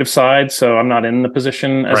the creative side, so I'm not in the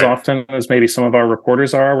position as often as maybe some of our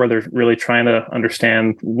reporters are, where they're really trying to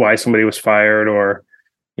understand why somebody was fired, or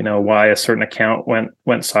why a certain account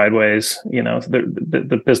went sideways.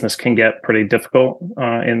 The business can get pretty difficult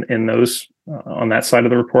in those on that side of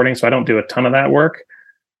the reporting. So I don't do a ton of that work.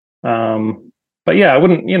 But yeah, I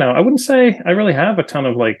wouldn't say I really have a ton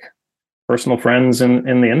of like personal friends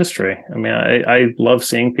in the industry. I mean, I love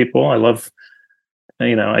seeing people. I love,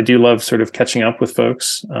 I do love sort of catching up with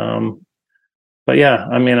folks. But yeah,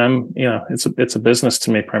 I mean, it's a business to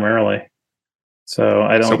me primarily. So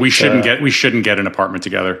I don't. So we shouldn't get an apartment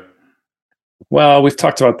together. Well, we've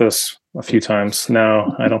talked about this a few times.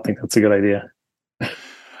 No, I don't think that's a good idea.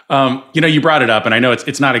 You brought it up, and I know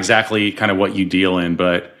it's not exactly kind of what you deal in,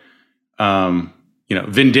 but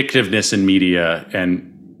vindictiveness in media, and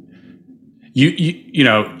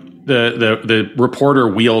the reporter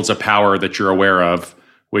wields a power that you're aware of,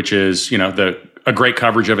 which is a great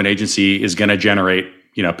coverage of an agency is going to generate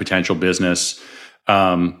potential business.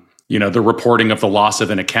 The reporting of the loss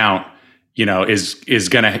of an account, is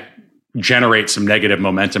going to generate some negative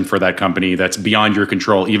momentum for that company that's beyond your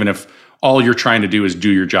control, even if all you're trying to do is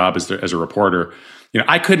do your job as a reporter.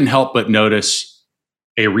 I couldn't help but notice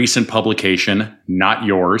a recent publication, not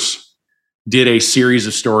yours, did a series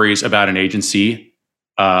of stories about an agency,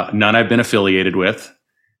 none I've been affiliated with.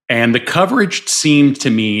 And the coverage seemed to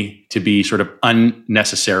me to be sort of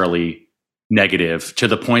unnecessarily negative, to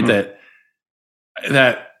the point that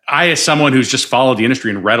I, as someone who's just followed the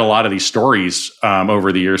industry and read a lot of these stories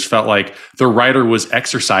over the years, felt like the writer was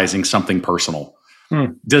exercising something personal.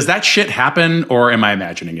 Does that shit happen, or am I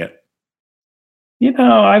imagining it? You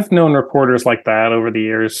know, I've known reporters like that over the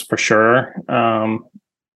years, for sure.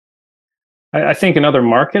 I think in other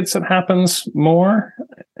markets it happens more.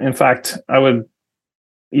 In fact, I would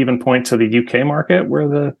even point to the UK market, where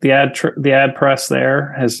the ad press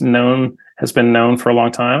there has been known for a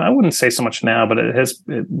long time. I wouldn't say so much now, but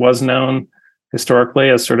it was known historically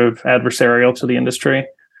as sort of adversarial to the industry.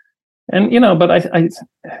 And but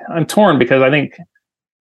I'm torn, because I think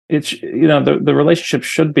it's the relationship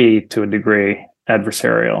should be, to a degree,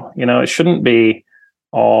 adversarial. It shouldn't be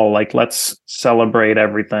all like, let's celebrate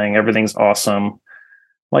everything, everything's awesome.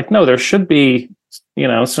 Like, no, there should be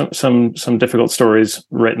some difficult stories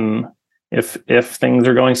written if things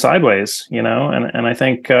are going sideways, and I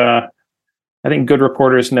think good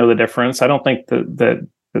reporters know the difference. I don't think that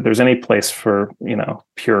there's any place for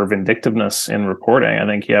pure vindictiveness in reporting. I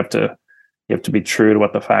think you have to be true to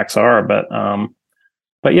what the facts are.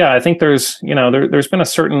 But yeah, I think there's been a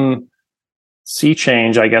certain sea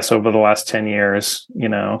change, I guess, over the last 10 years,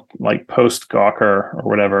 like post Gawker or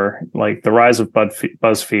whatever. Like the rise of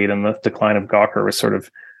BuzzFeed and the decline of Gawker was sort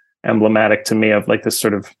of emblematic to me of like this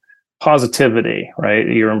sort of positivity, right?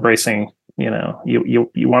 You're embracing, you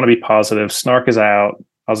want to be positive. Snark is out,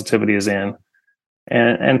 positivity is in.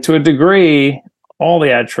 And to a degree, all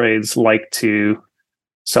the ad trades like to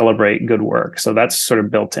celebrate good work. So that's sort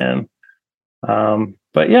of built in.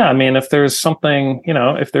 But yeah, I mean, if there's something,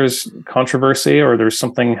 if there's controversy or there's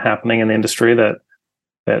something happening in the industry that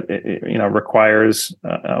requires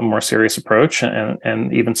a more serious approach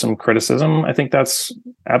and even some criticism, I think that's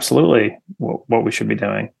absolutely what we should be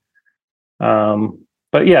doing.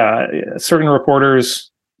 But yeah, certain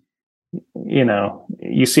reporters,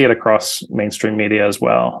 you see it across mainstream media as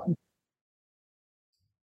well.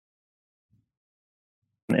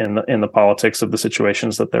 In the politics of the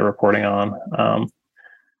situations that they're reporting on.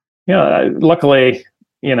 Luckily,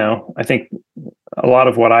 I think a lot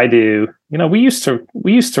of what I do, we used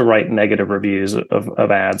to write negative reviews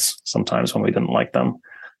of ads sometimes when we didn't like them.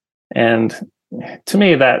 And to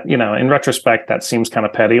me, that, in retrospect, that seems kind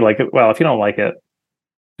of petty. Like, well, if you don't like it,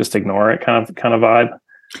 just ignore it kind of vibe.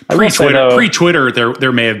 Pre-Twitter,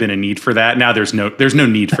 there may have been a need for that. Now there's no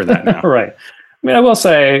need for that now. Right. I mean, I will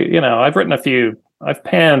say, I've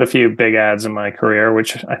panned a few big ads in my career,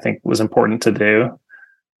 which I think was important to do.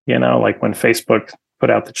 Like when Facebook put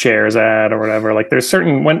out the chairs ad or whatever. Like there's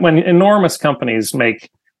certain when enormous companies make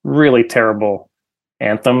really terrible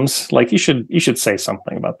anthems, like you should say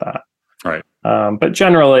something about that. Right. But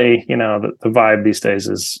generally, the vibe these days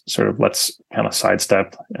is sort of, let's kind of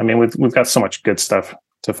sidestep. I mean, we've got so much good stuff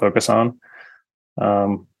to focus on.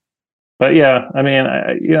 But yeah, I mean,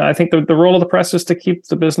 I think the role of the press is to keep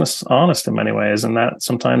the business honest in many ways, and that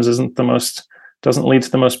sometimes doesn't lead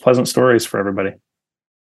to the most pleasant stories for everybody.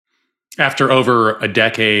 After over a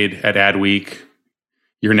decade at Adweek,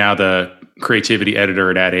 you're now the creativity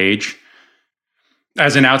editor at Ad Age.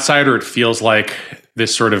 As an outsider, it feels like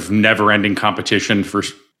this sort of never-ending competition for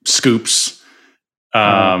scoops.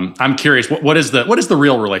 I'm curious, what is the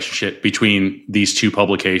real relationship between these two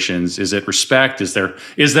publications? Is it respect? Is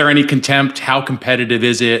there any contempt? How competitive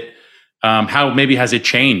is it? How maybe has it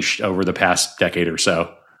changed over the past decade or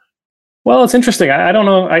so? Well, it's interesting. I don't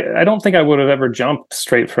know. I don't think I would have ever jumped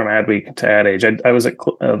straight from Adweek to Ad Age. I was at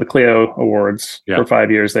the Clio Awards for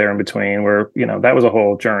 5 years there in between, where that was a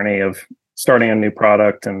whole journey of starting a new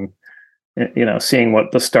product and seeing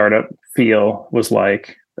what the startup feel was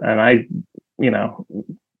like. And I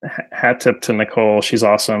hat tip to Nicole. She's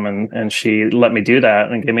awesome, and she let me do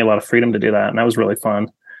that and gave me a lot of freedom to do that, and that was really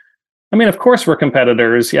fun. I mean, of course we're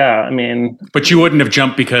competitors. Yeah. I mean, but you wouldn't have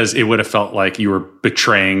jumped because it would have felt like you were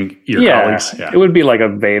betraying your colleagues. Yeah. It would be like a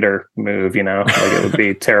Vader move, like it would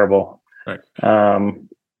be terrible. Right.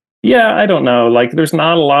 Yeah, I don't know. Like there's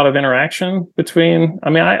not a lot of interaction between, I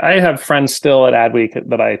mean, I have friends still at Adweek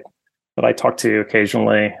that I talk to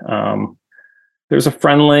occasionally. There's a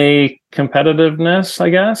friendly competitiveness, I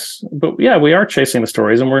guess, but yeah, we are chasing the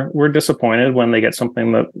stories, and we're disappointed when they get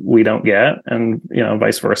something that we don't get, and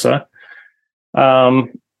vice versa.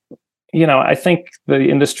 I think the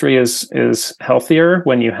industry is healthier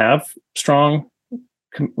when you have strong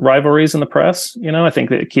rivalries in the press. I think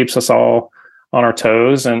that it keeps us all on our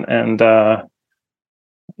toes, and I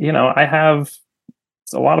have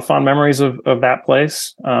a lot of fond memories of that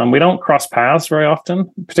place. We don't cross paths very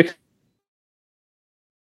often, particularly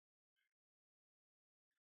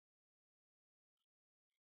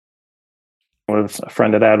with a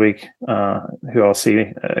friend at Adweek, who I'll see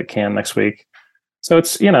at Cannes next week. So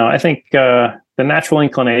it's, I think the natural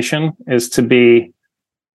inclination is to be,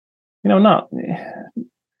 not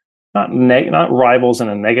rivals in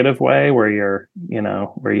a negative way where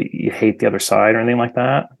where you hate the other side or anything like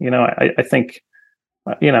that. I think,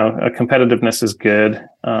 a competitiveness is good.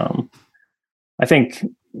 I think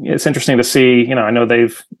it's interesting to see, I know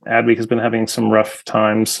Adweek has been having some rough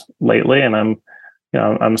times lately, and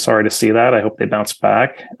I'm sorry to see that. I hope they bounce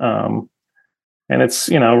back. And it's,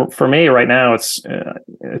 for me right now,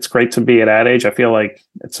 it's great to be at Ad Age. I feel like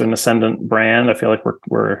it's an ascendant brand. I feel like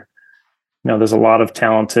we're there's a lot of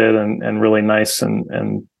talented and really nice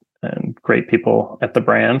and great people at the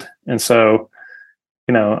brand. And so,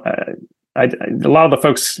 a lot of the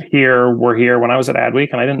folks here were here when I was at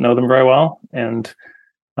Adweek, and I didn't know them very well. And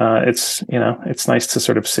it's nice to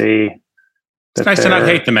sort of see. It's nice to not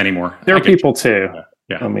hate them anymore. They're people too.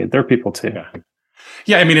 Yeah. I mean, they're people too.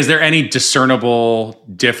 Yeah. I mean, is there any discernible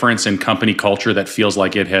difference in company culture that feels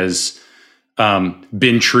like it has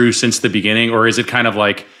been true since the beginning? Or is it kind of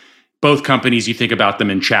like both companies, you think about them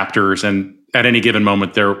in chapters, and at any given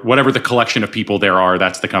moment, they're whatever the collection of people there are,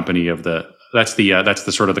 that's the company that's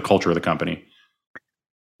the sort of the culture of the company?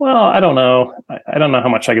 Well, I don't know. I don't know how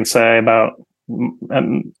much I can say about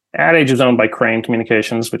Ad Age is owned by Crane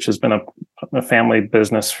Communications, which has been a family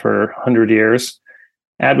business for 100 years.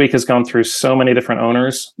 Adweek has gone through so many different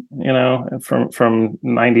owners, from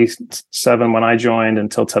 97 when I joined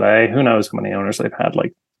until today. Who knows how many owners they've had,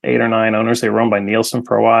 like 8 or 9 owners. They were owned by Nielsen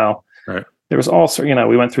for a while. Right. There was also,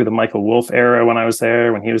 we went through the Michael Wolff era when I was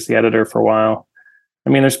there, when he was the editor for a while. I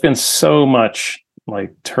mean, there's been so much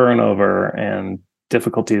like turnover and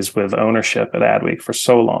difficulties with ownership at Adweek for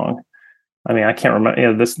so long. I mean, I can't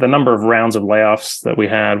remember, the number of rounds of layoffs that we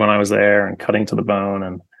had when I was there, and cutting to the bone.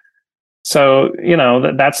 And so,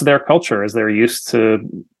 that's their culture, is they're used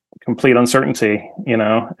to complete uncertainty, and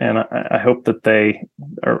I hope that they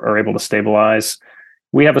are able to stabilize.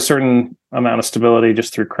 We have a certain amount of stability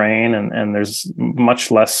just through Crane, and there's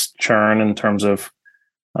much less churn in terms of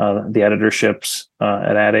the editorships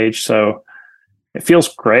at Ad Age. So it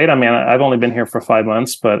feels great. I mean, I've only been here for 5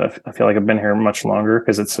 months, but I feel like I've been here much longer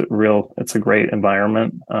because it's a great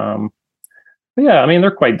environment. Yeah, I mean,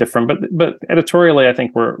 they're quite different, but editorially, I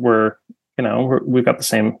think we've got the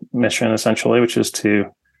same mission essentially, which is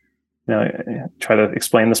to, try to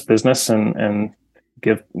explain this business and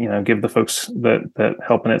give the folks that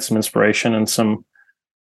help in it some inspiration and some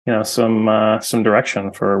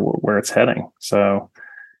direction for where it's heading. So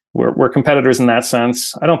we're competitors in that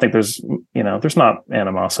sense. I don't think there's not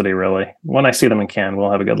animosity really. When I see them in Cannes,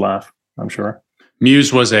 we'll have a good laugh, I'm sure.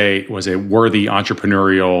 Muse was a worthy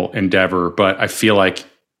entrepreneurial endeavor, but I feel like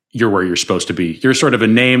you're where you're supposed to be. You're sort of a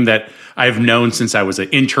name that I've known since I was an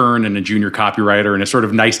intern and a junior copywriter, and it's sort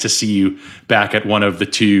of nice to see you back at one of the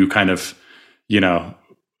two kind of,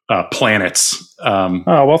 planets. Oh,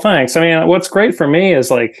 well, thanks. I mean, what's great for me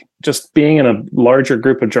is like just being in a larger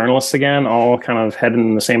group of journalists again, all kind of heading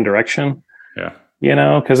in the same direction. Yeah.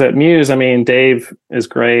 Because at Muse, I mean, Dave is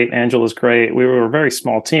great. Angela's great. We were a very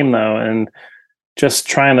small team though. And just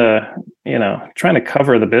trying to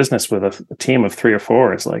cover the business with a team of 3 or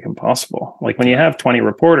 4 is like impossible. Like when you have 20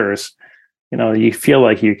 reporters, you feel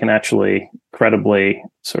like you can actually credibly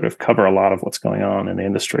sort of cover a lot of what's going on in the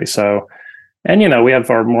industry. So, and we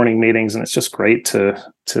have our morning meetings, and it's just great to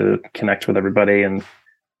connect with everybody and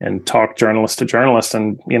talk journalist to journalist,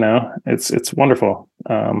 and it's wonderful.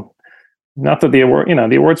 Not that the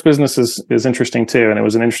awards business is interesting too, and it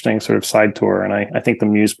was an interesting sort of side tour, and I think the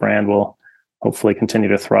Muse brand will hopefully continue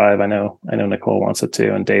to thrive. I know Nicole wants it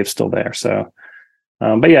too, and Dave's still there. So,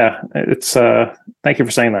 but yeah, it's thank you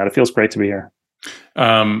for saying that. It feels great to be here.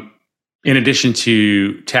 In addition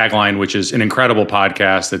to Tagline, which is an incredible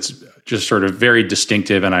podcast that's just sort of very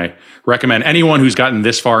distinctive, and I recommend anyone who's gotten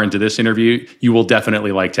this far into this interview, you will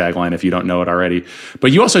definitely like Tagline if you don't know it already.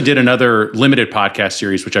 But you also did another limited podcast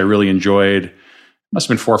series, which I really enjoyed. Must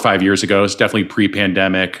have been 4 or 5 years ago. It's definitely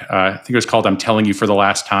pre-pandemic. I think it was called I'm Telling You for the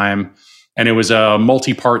Last Time. And it was a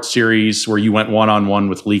multi-part series where you went one-on-one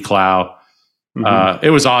with Lee Clow. Mm-hmm. It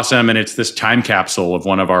was awesome, and it's this time capsule of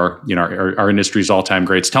one of our industry's all-time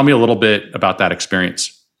greats. Tell me a little bit about that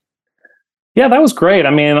experience. Yeah, that was great.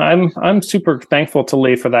 I mean, I'm super thankful to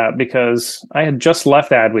Lee for that, because I had just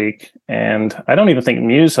left Adweek, and I don't even think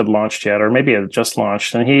Muse had launched yet, or maybe it had just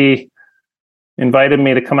launched. And he invited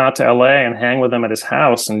me to come out to LA and hang with him at his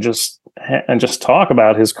house and just just talk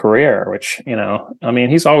about his career, which, you know, I mean,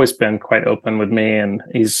 he's always been quite open with me, and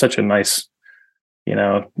he's such a nice, you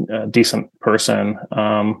know, decent person.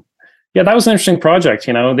 Yeah, that was an interesting project.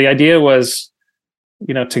 You know, the idea was,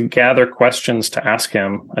 you know, to gather questions to ask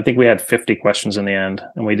him. I think we had 50 questions in the end,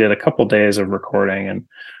 and we did a couple days of recording. And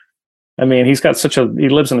I mean, he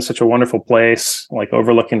lives in such a wonderful place, like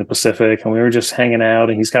overlooking the Pacific, and we were just hanging out,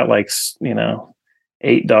 and he's got like, you know,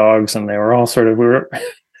 8 dogs, and they were all sort of,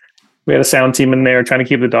 we had a sound team in there trying to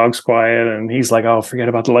keep the dogs quiet. And he's like, oh, forget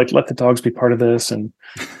about let the dogs be part of this. And,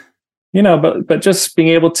 you know, but just being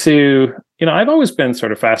able to, you know, I've always been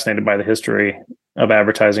sort of fascinated by the history of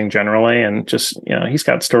advertising generally. And just, you know, he's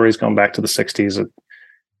got stories going back to the 60s of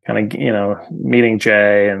kind of, you know, meeting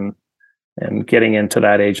Jay and getting into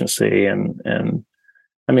that agency. And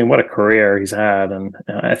I mean, what a career he's had. And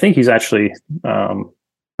I think he's actually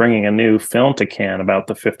bringing a new film to Cannes about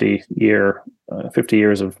the 50 years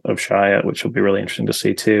of Shia, which will be really interesting to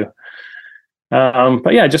see too.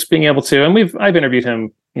 But yeah, just being able to, and I've interviewed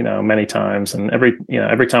him, you know, many times, and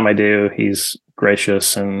every time I do, he's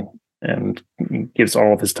gracious and gives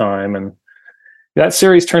all of his time. And that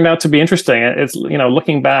series turned out to be interesting. It's, you know,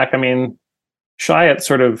 looking back, I mean, Shia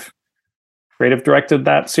sort of creative directed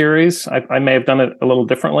that series. I may have done it a little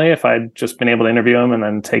differently if I'd just been able to interview him and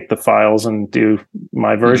then take the files and do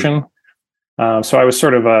my version. So I was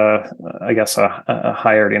sort of a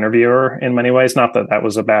hired interviewer in many ways. Not that that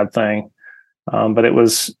was a bad thing. But it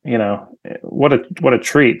was, you know, what a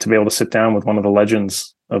treat to be able to sit down with one of the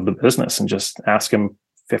legends of the business and just ask him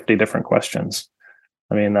 50 different questions.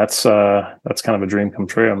 I mean, that's kind of a dream come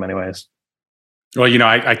true in many ways. Well, you know,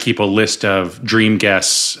 I keep a list of dream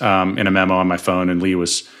guests in a memo on my phone, and Lee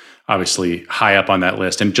was obviously high up on that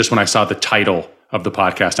list. And just when I saw the title of the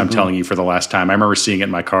podcast, I'm telling you for the last time, I remember seeing it in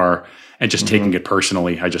my car and just taking it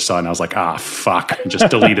personally. I just saw it and I was like, fuck, and just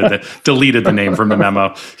deleted the name from the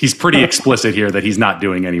memo. He's pretty explicit here that he's not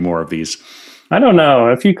doing any more of these. I don't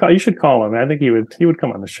know. If you should call him. I think he would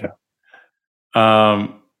come on the show.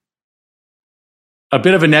 A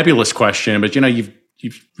bit of a nebulous question, but you know,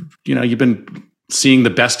 you've been seeing the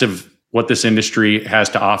best of what this industry has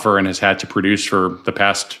to offer and has had to produce for the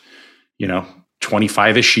past, you know,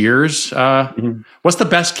 25-ish years. What's the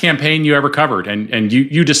best campaign you ever covered? And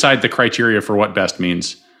you decide the criteria for what best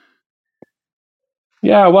means.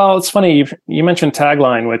 Yeah, well, it's funny. You mentioned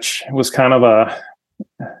Tagline, which was kind of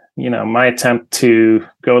my attempt to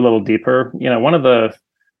go a little deeper. You know, one of the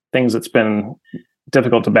things that's been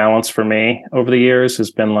difficult to balance for me over the years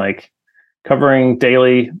has been like covering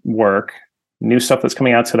daily work, new stuff that's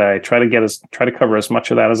coming out today, try to cover as much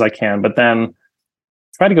of that as I can, but then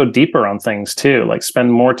try to go deeper on things too, like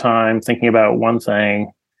spend more time thinking about one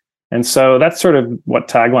thing. And so that's sort of what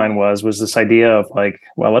Tagline was this idea of like,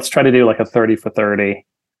 well, let's try to do like a 30 for 30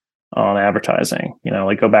 on advertising, you know,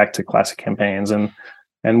 like go back to classic campaigns.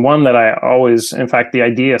 And one that I always, in fact, the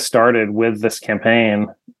idea started with this campaign,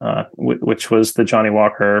 which was the Johnny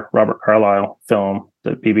Walker, Robert Carlyle film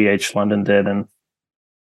that BBH London did in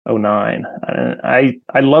 2009.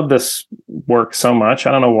 I love this work so much.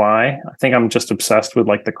 I don't know why. I think I'm just obsessed with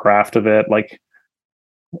like the craft of it. Like,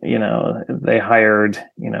 you know, they hired,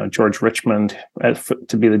 you know, George Richmond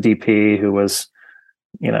to be the DP, who was,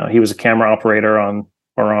 you know, he was a camera operator on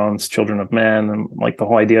Oron's Children of Men, and like the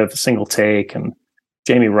whole idea of a single take. And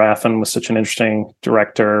Jamie Raffin was such an interesting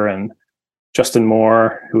director, and Justin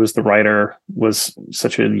Moore, who was the writer, was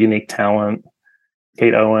such a unique talent.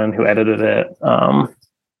 Kate Owen, who edited it.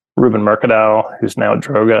 Ruben Mercadal, who's now at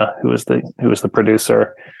Droga, who was the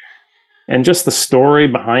producer. And just the story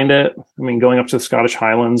behind it. I mean, going up to the Scottish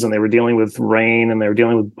Highlands, and they were dealing with rain and they were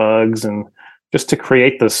dealing with bugs, and just to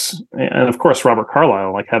create this. And of course, Robert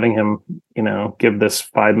Carlyle, like having him, you know, give this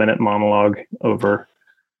 5-minute monologue over,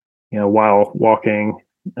 you know, while walking,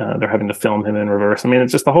 they're having to film him in reverse. I mean,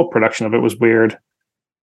 it's just the whole production of it was weird.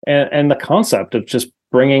 And the concept of just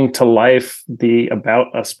bringing to life the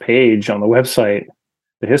About Us page on the website,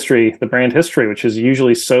 the history, the brand history, which is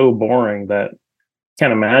usually so boring that I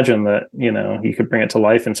can't imagine that, you know, you could bring it to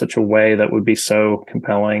life in such a way that would be so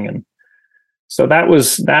compelling. And so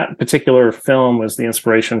that particular film was the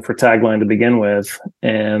inspiration for Tagline to begin with.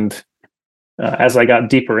 And as I got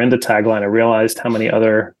deeper into Tagline, I realized how many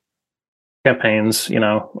other campaigns, you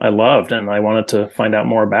know, I loved and I wanted to find out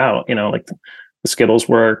more about, you know, like the Skittles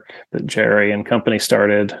work that Jerry and company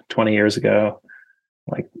started 20 years ago.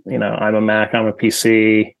 Like, you know, I'm a Mac, I'm a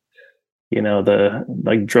PC, you know, the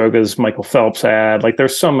like Droga's Michael Phelps ad, like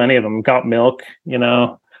there's so many of them. Got Milk, you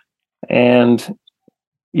know, and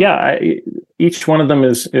yeah, each one of them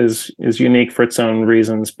is unique for its own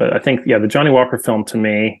reasons. But I think, yeah, the Johnny Walker film to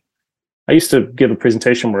me, I used to give a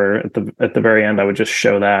presentation where at the very end I would just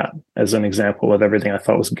show that as an example of everything I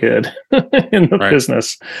thought was good in the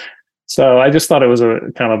business. So I just thought it was a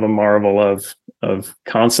kind of a marvel of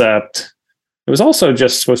concept. It was also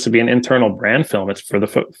just supposed to be an internal brand film. It's for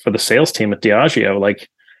the sales team at Diageo. Like,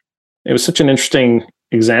 it was such an interesting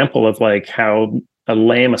example of like how a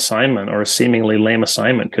lame assignment or a seemingly lame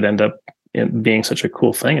assignment could end up being such a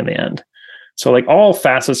cool thing in the end. So like all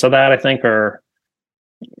facets of that, I think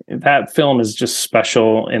that film is just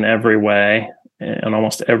special in every way and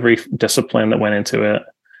almost every discipline that went into it.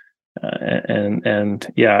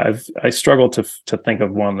 And yeah, I struggle to think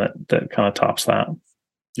of one that kind of tops that.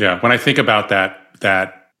 Yeah. When I think about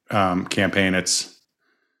that campaign, it's,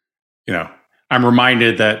 I'm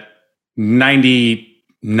reminded that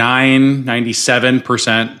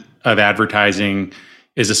 97% of advertising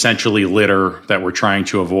is essentially litter that we're trying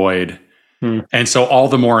to avoid. And so all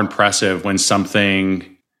the more impressive when something,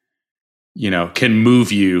 can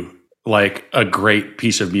move you like a great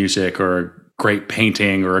piece of music or a great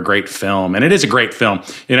painting or a great film. And it is a great film.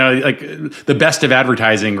 Like the best of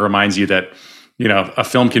advertising reminds you that, a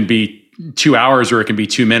film can be 2 hours or it can be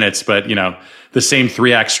 2 minutes, but, the same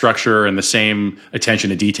 3-act structure and the same attention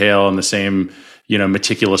to detail and the same,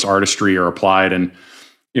 meticulous artistry are applied. And,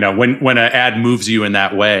 when an ad moves you in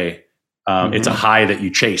that way, it's a high that you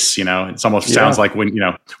chase. It almost sounds like when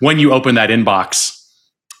you open that inbox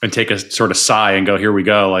and take a sort of sigh and go, here we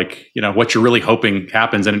go. Like, what you're really hoping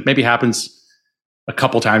happens, and it maybe happens a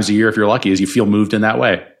couple times a year if you're lucky, is you feel moved in that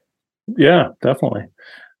way. Yeah, definitely.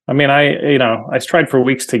 I mean, I tried for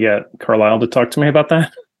weeks to get Carlisle to talk to me about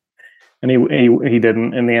that, and he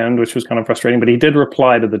didn't in the end, which was kind of frustrating. But he did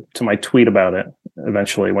reply to my tweet about it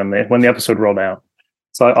eventually when the episode rolled out.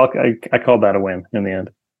 So I called that a win in the end.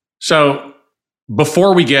 So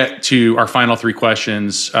before we get to our final 3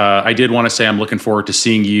 questions, I did want to say I'm looking forward to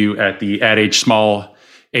seeing you at the AdAge Small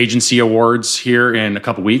Agency Awards here in a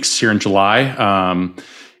couple weeks, here in July.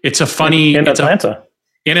 It's a funny in Atlanta.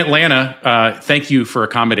 In Atlanta. Thank you for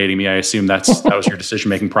accommodating me. I assume that was your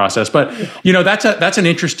decision-making process. But, that's an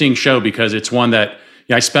interesting show because it's one that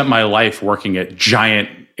I spent my life working at giant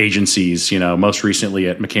agencies, most recently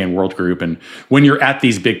at McCann World Group. And when you're at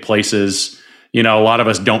these big places, a lot of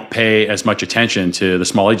us don't pay as much attention to the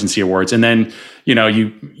Small Agency Awards. And then,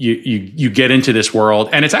 you get into this world,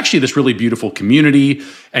 and it's actually this really beautiful community.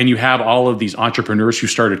 And you have all of these entrepreneurs who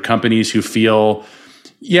started companies who feel,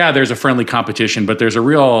 there's a friendly competition, but there's a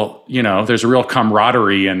real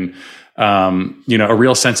camaraderie and, a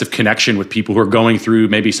real sense of connection with people who are going through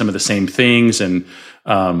maybe some of the same things and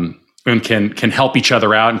can help each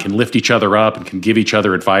other out and can lift each other up and can give each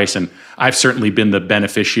other advice. And I've certainly been the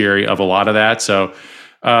beneficiary of a lot of that. So,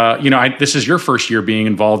 this is your first year being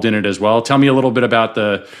involved in it as well. Tell me a little bit about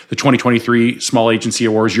the 2023 Small Agency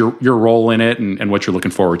Awards, your role in it and what you're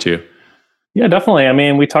looking forward to. Yeah, definitely. I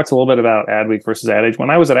mean, we talked a little bit about Adweek versus AdAge. When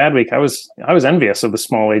I was at Adweek, I was envious of the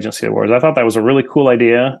Small Agency Awards. I thought that was a really cool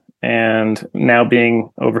idea. And now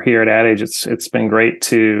being over here at AdAge, it's been great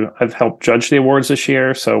I've helped judge the awards this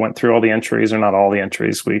year. So I went through all the entries, or not all the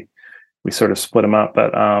entries. We sort of split them up.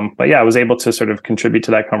 But yeah, I was able to sort of contribute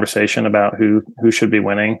to that conversation about who should be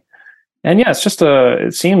winning. And yeah, it's just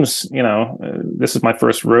it seems, this is my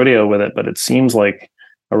first rodeo with it, but it seems like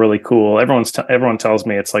a really cool. Everyone tells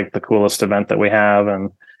me it's like the coolest event that we have,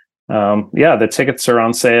 and the tickets are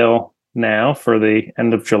on sale now for the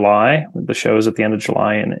end of July. The show is at the end of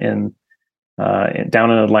July in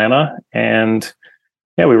down in Atlanta, and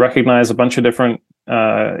we recognize a bunch of different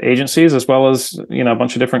agencies as well as a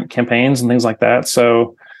bunch of different campaigns and things like that.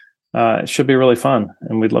 So it should be really fun,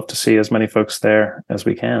 and we'd love to see as many folks there as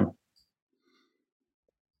we can.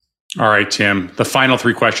 All right, Tim. The final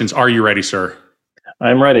 3 questions. Are you ready, sir?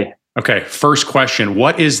 I'm ready. Okay. First question.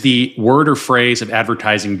 What is the word or phrase of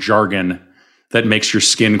advertising jargon that makes your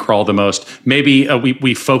skin crawl the most? Maybe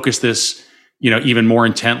we focus this, even more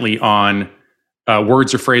intently on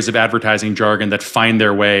words or phrase of advertising jargon that find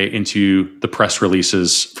their way into the press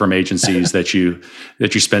releases from agencies that you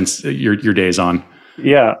spend your days on.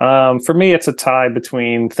 Yeah. For me, it's a tie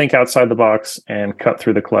between think outside the box and cut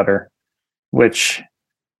through the clutter, which,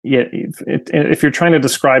 if you're trying to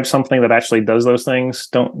describe something that actually does those things,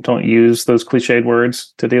 don't use those cliched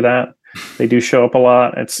words to do that. They do show up a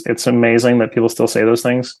lot. It's amazing that people still say those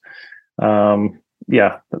things.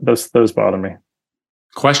 Those bother me.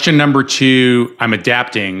 Question number 2, I'm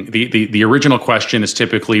adapting. The original question is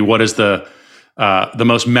typically, what is the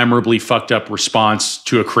most memorably fucked up response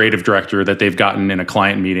to a creative director that they've gotten in a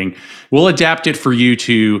client meeting? We'll adapt it for you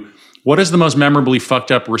to, what is the most memorably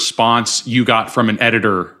fucked up response you got from an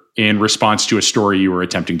editor in response to a story you were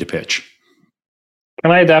attempting to pitch?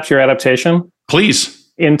 Can I adapt your adaptation?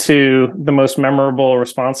 Please. Into the most memorable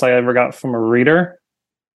response I ever got from a reader.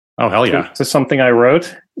 Oh, hell yeah. To something I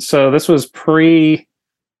wrote. So this was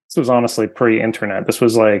honestly pre-internet. This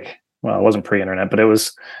was like, well, it wasn't pre-internet, but it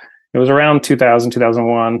was around 2000,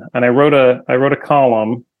 2001. And I wrote a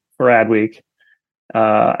column for Adweek.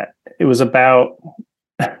 It was about,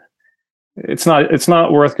 it's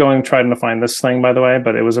not worth trying to find this thing, by the way,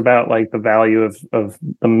 but it was about like the value of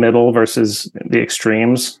the middle versus the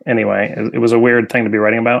extremes. Anyway, it was a weird thing to be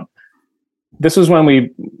writing about. This was when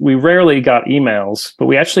we rarely got emails, but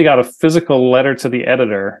we actually got a physical letter to the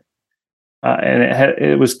editor, and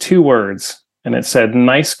it was 2 words, and it said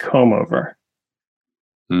 "nice comb over,"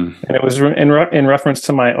 and it was in reference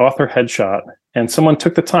to my author headshot. And someone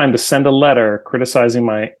took the time to send a letter criticizing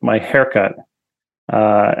my haircut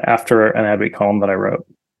after an Adweek column that I wrote.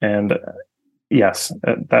 And yes,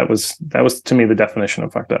 that was to me the definition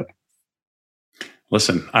of fucked up.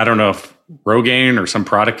 Listen, I don't know if Rogaine or some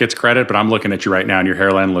product gets credit, but I'm looking at you right now, and your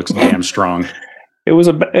hairline looks damn strong. It was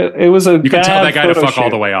a. You can tell that guy to fuck all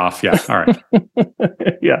the way off. Yeah. All right.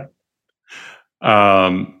 Yeah.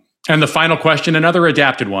 And the final question, another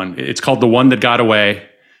adapted one. It's called The One That Got Away.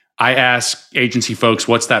 I ask agency folks,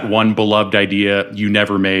 what's that one beloved idea you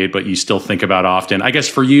never made, but you still think about often? I guess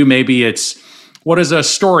for you, maybe it's what is a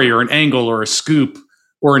story or an angle or a scoop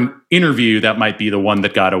or an interview that might be the one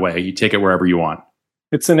that got away. You take it wherever you want.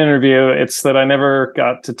 It's an interview. It's that I never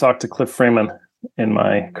got to talk to Cliff Freeman in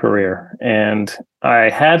my career. And I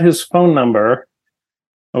had his phone number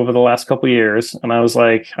over the last couple of years. And I was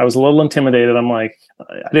a little intimidated. I'm like,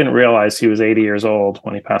 I didn't realize he was 80 years old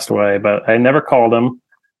when he passed away, but I never called him.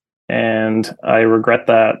 And I regret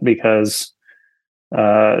that because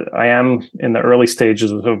I am in the early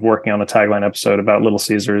stages of working on a Tagline episode about Little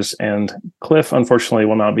Caesars, and Cliff, unfortunately,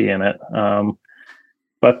 will not be in it.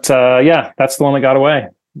 But that's the one that got away.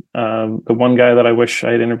 The one guy that I wish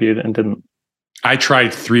I had interviewed and didn't. I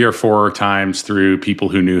tried 3 or 4 times through people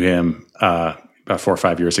who knew him about 4 or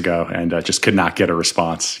 5 years ago, and just could not get a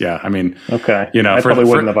response. Yeah, I mean, okay, I probably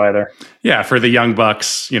wouldn't have either. Yeah, for the young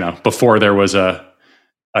bucks, before there was a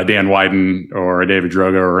Dan Wyden or a David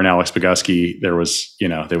Droga or an Alex Bogusky, there was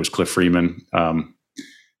Cliff Freeman. That's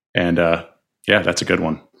a good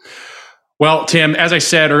one. Well, Tim, as I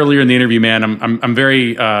said earlier in the interview, man, I'm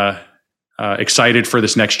very excited for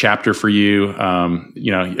this next chapter for you.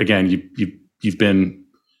 Again, you've been,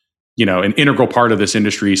 an integral part of this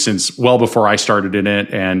industry since well before I started in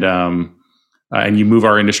it, and you move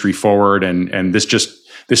our industry forward, and this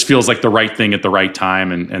feels like the right thing at the right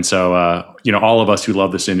time. And so, all of us who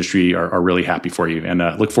love this industry are really happy for you, and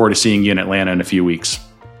look forward to seeing you in Atlanta in a few weeks.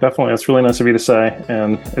 Definitely. That's really nice of you to say.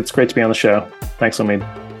 And it's great to be on the show. Thanks, Omid.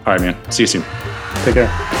 All right, man. See you soon. Take care.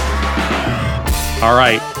 All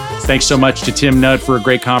right. Thanks so much to Tim Nudd for a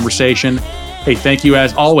great conversation. Hey, thank you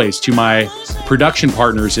as always to my production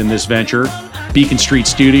partners in this venture, Beacon Street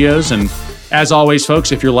Studios. And as always,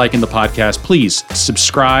 folks, if you're liking the podcast, please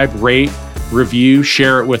subscribe, rate, review,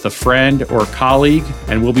 share it with a friend or colleague,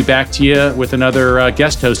 and we'll be back to you with another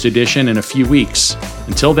guest host edition in a few weeks.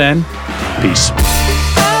 Until then, peace.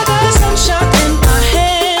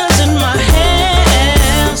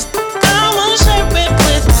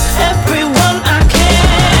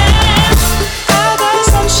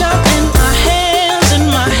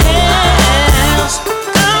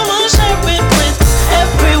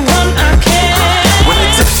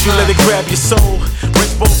 Grab your soul,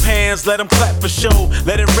 raise both hands, let them clap for show.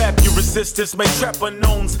 Let it rap, your resistance may trap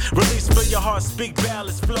unknowns. Release for your heart, speak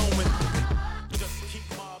ballads flowing.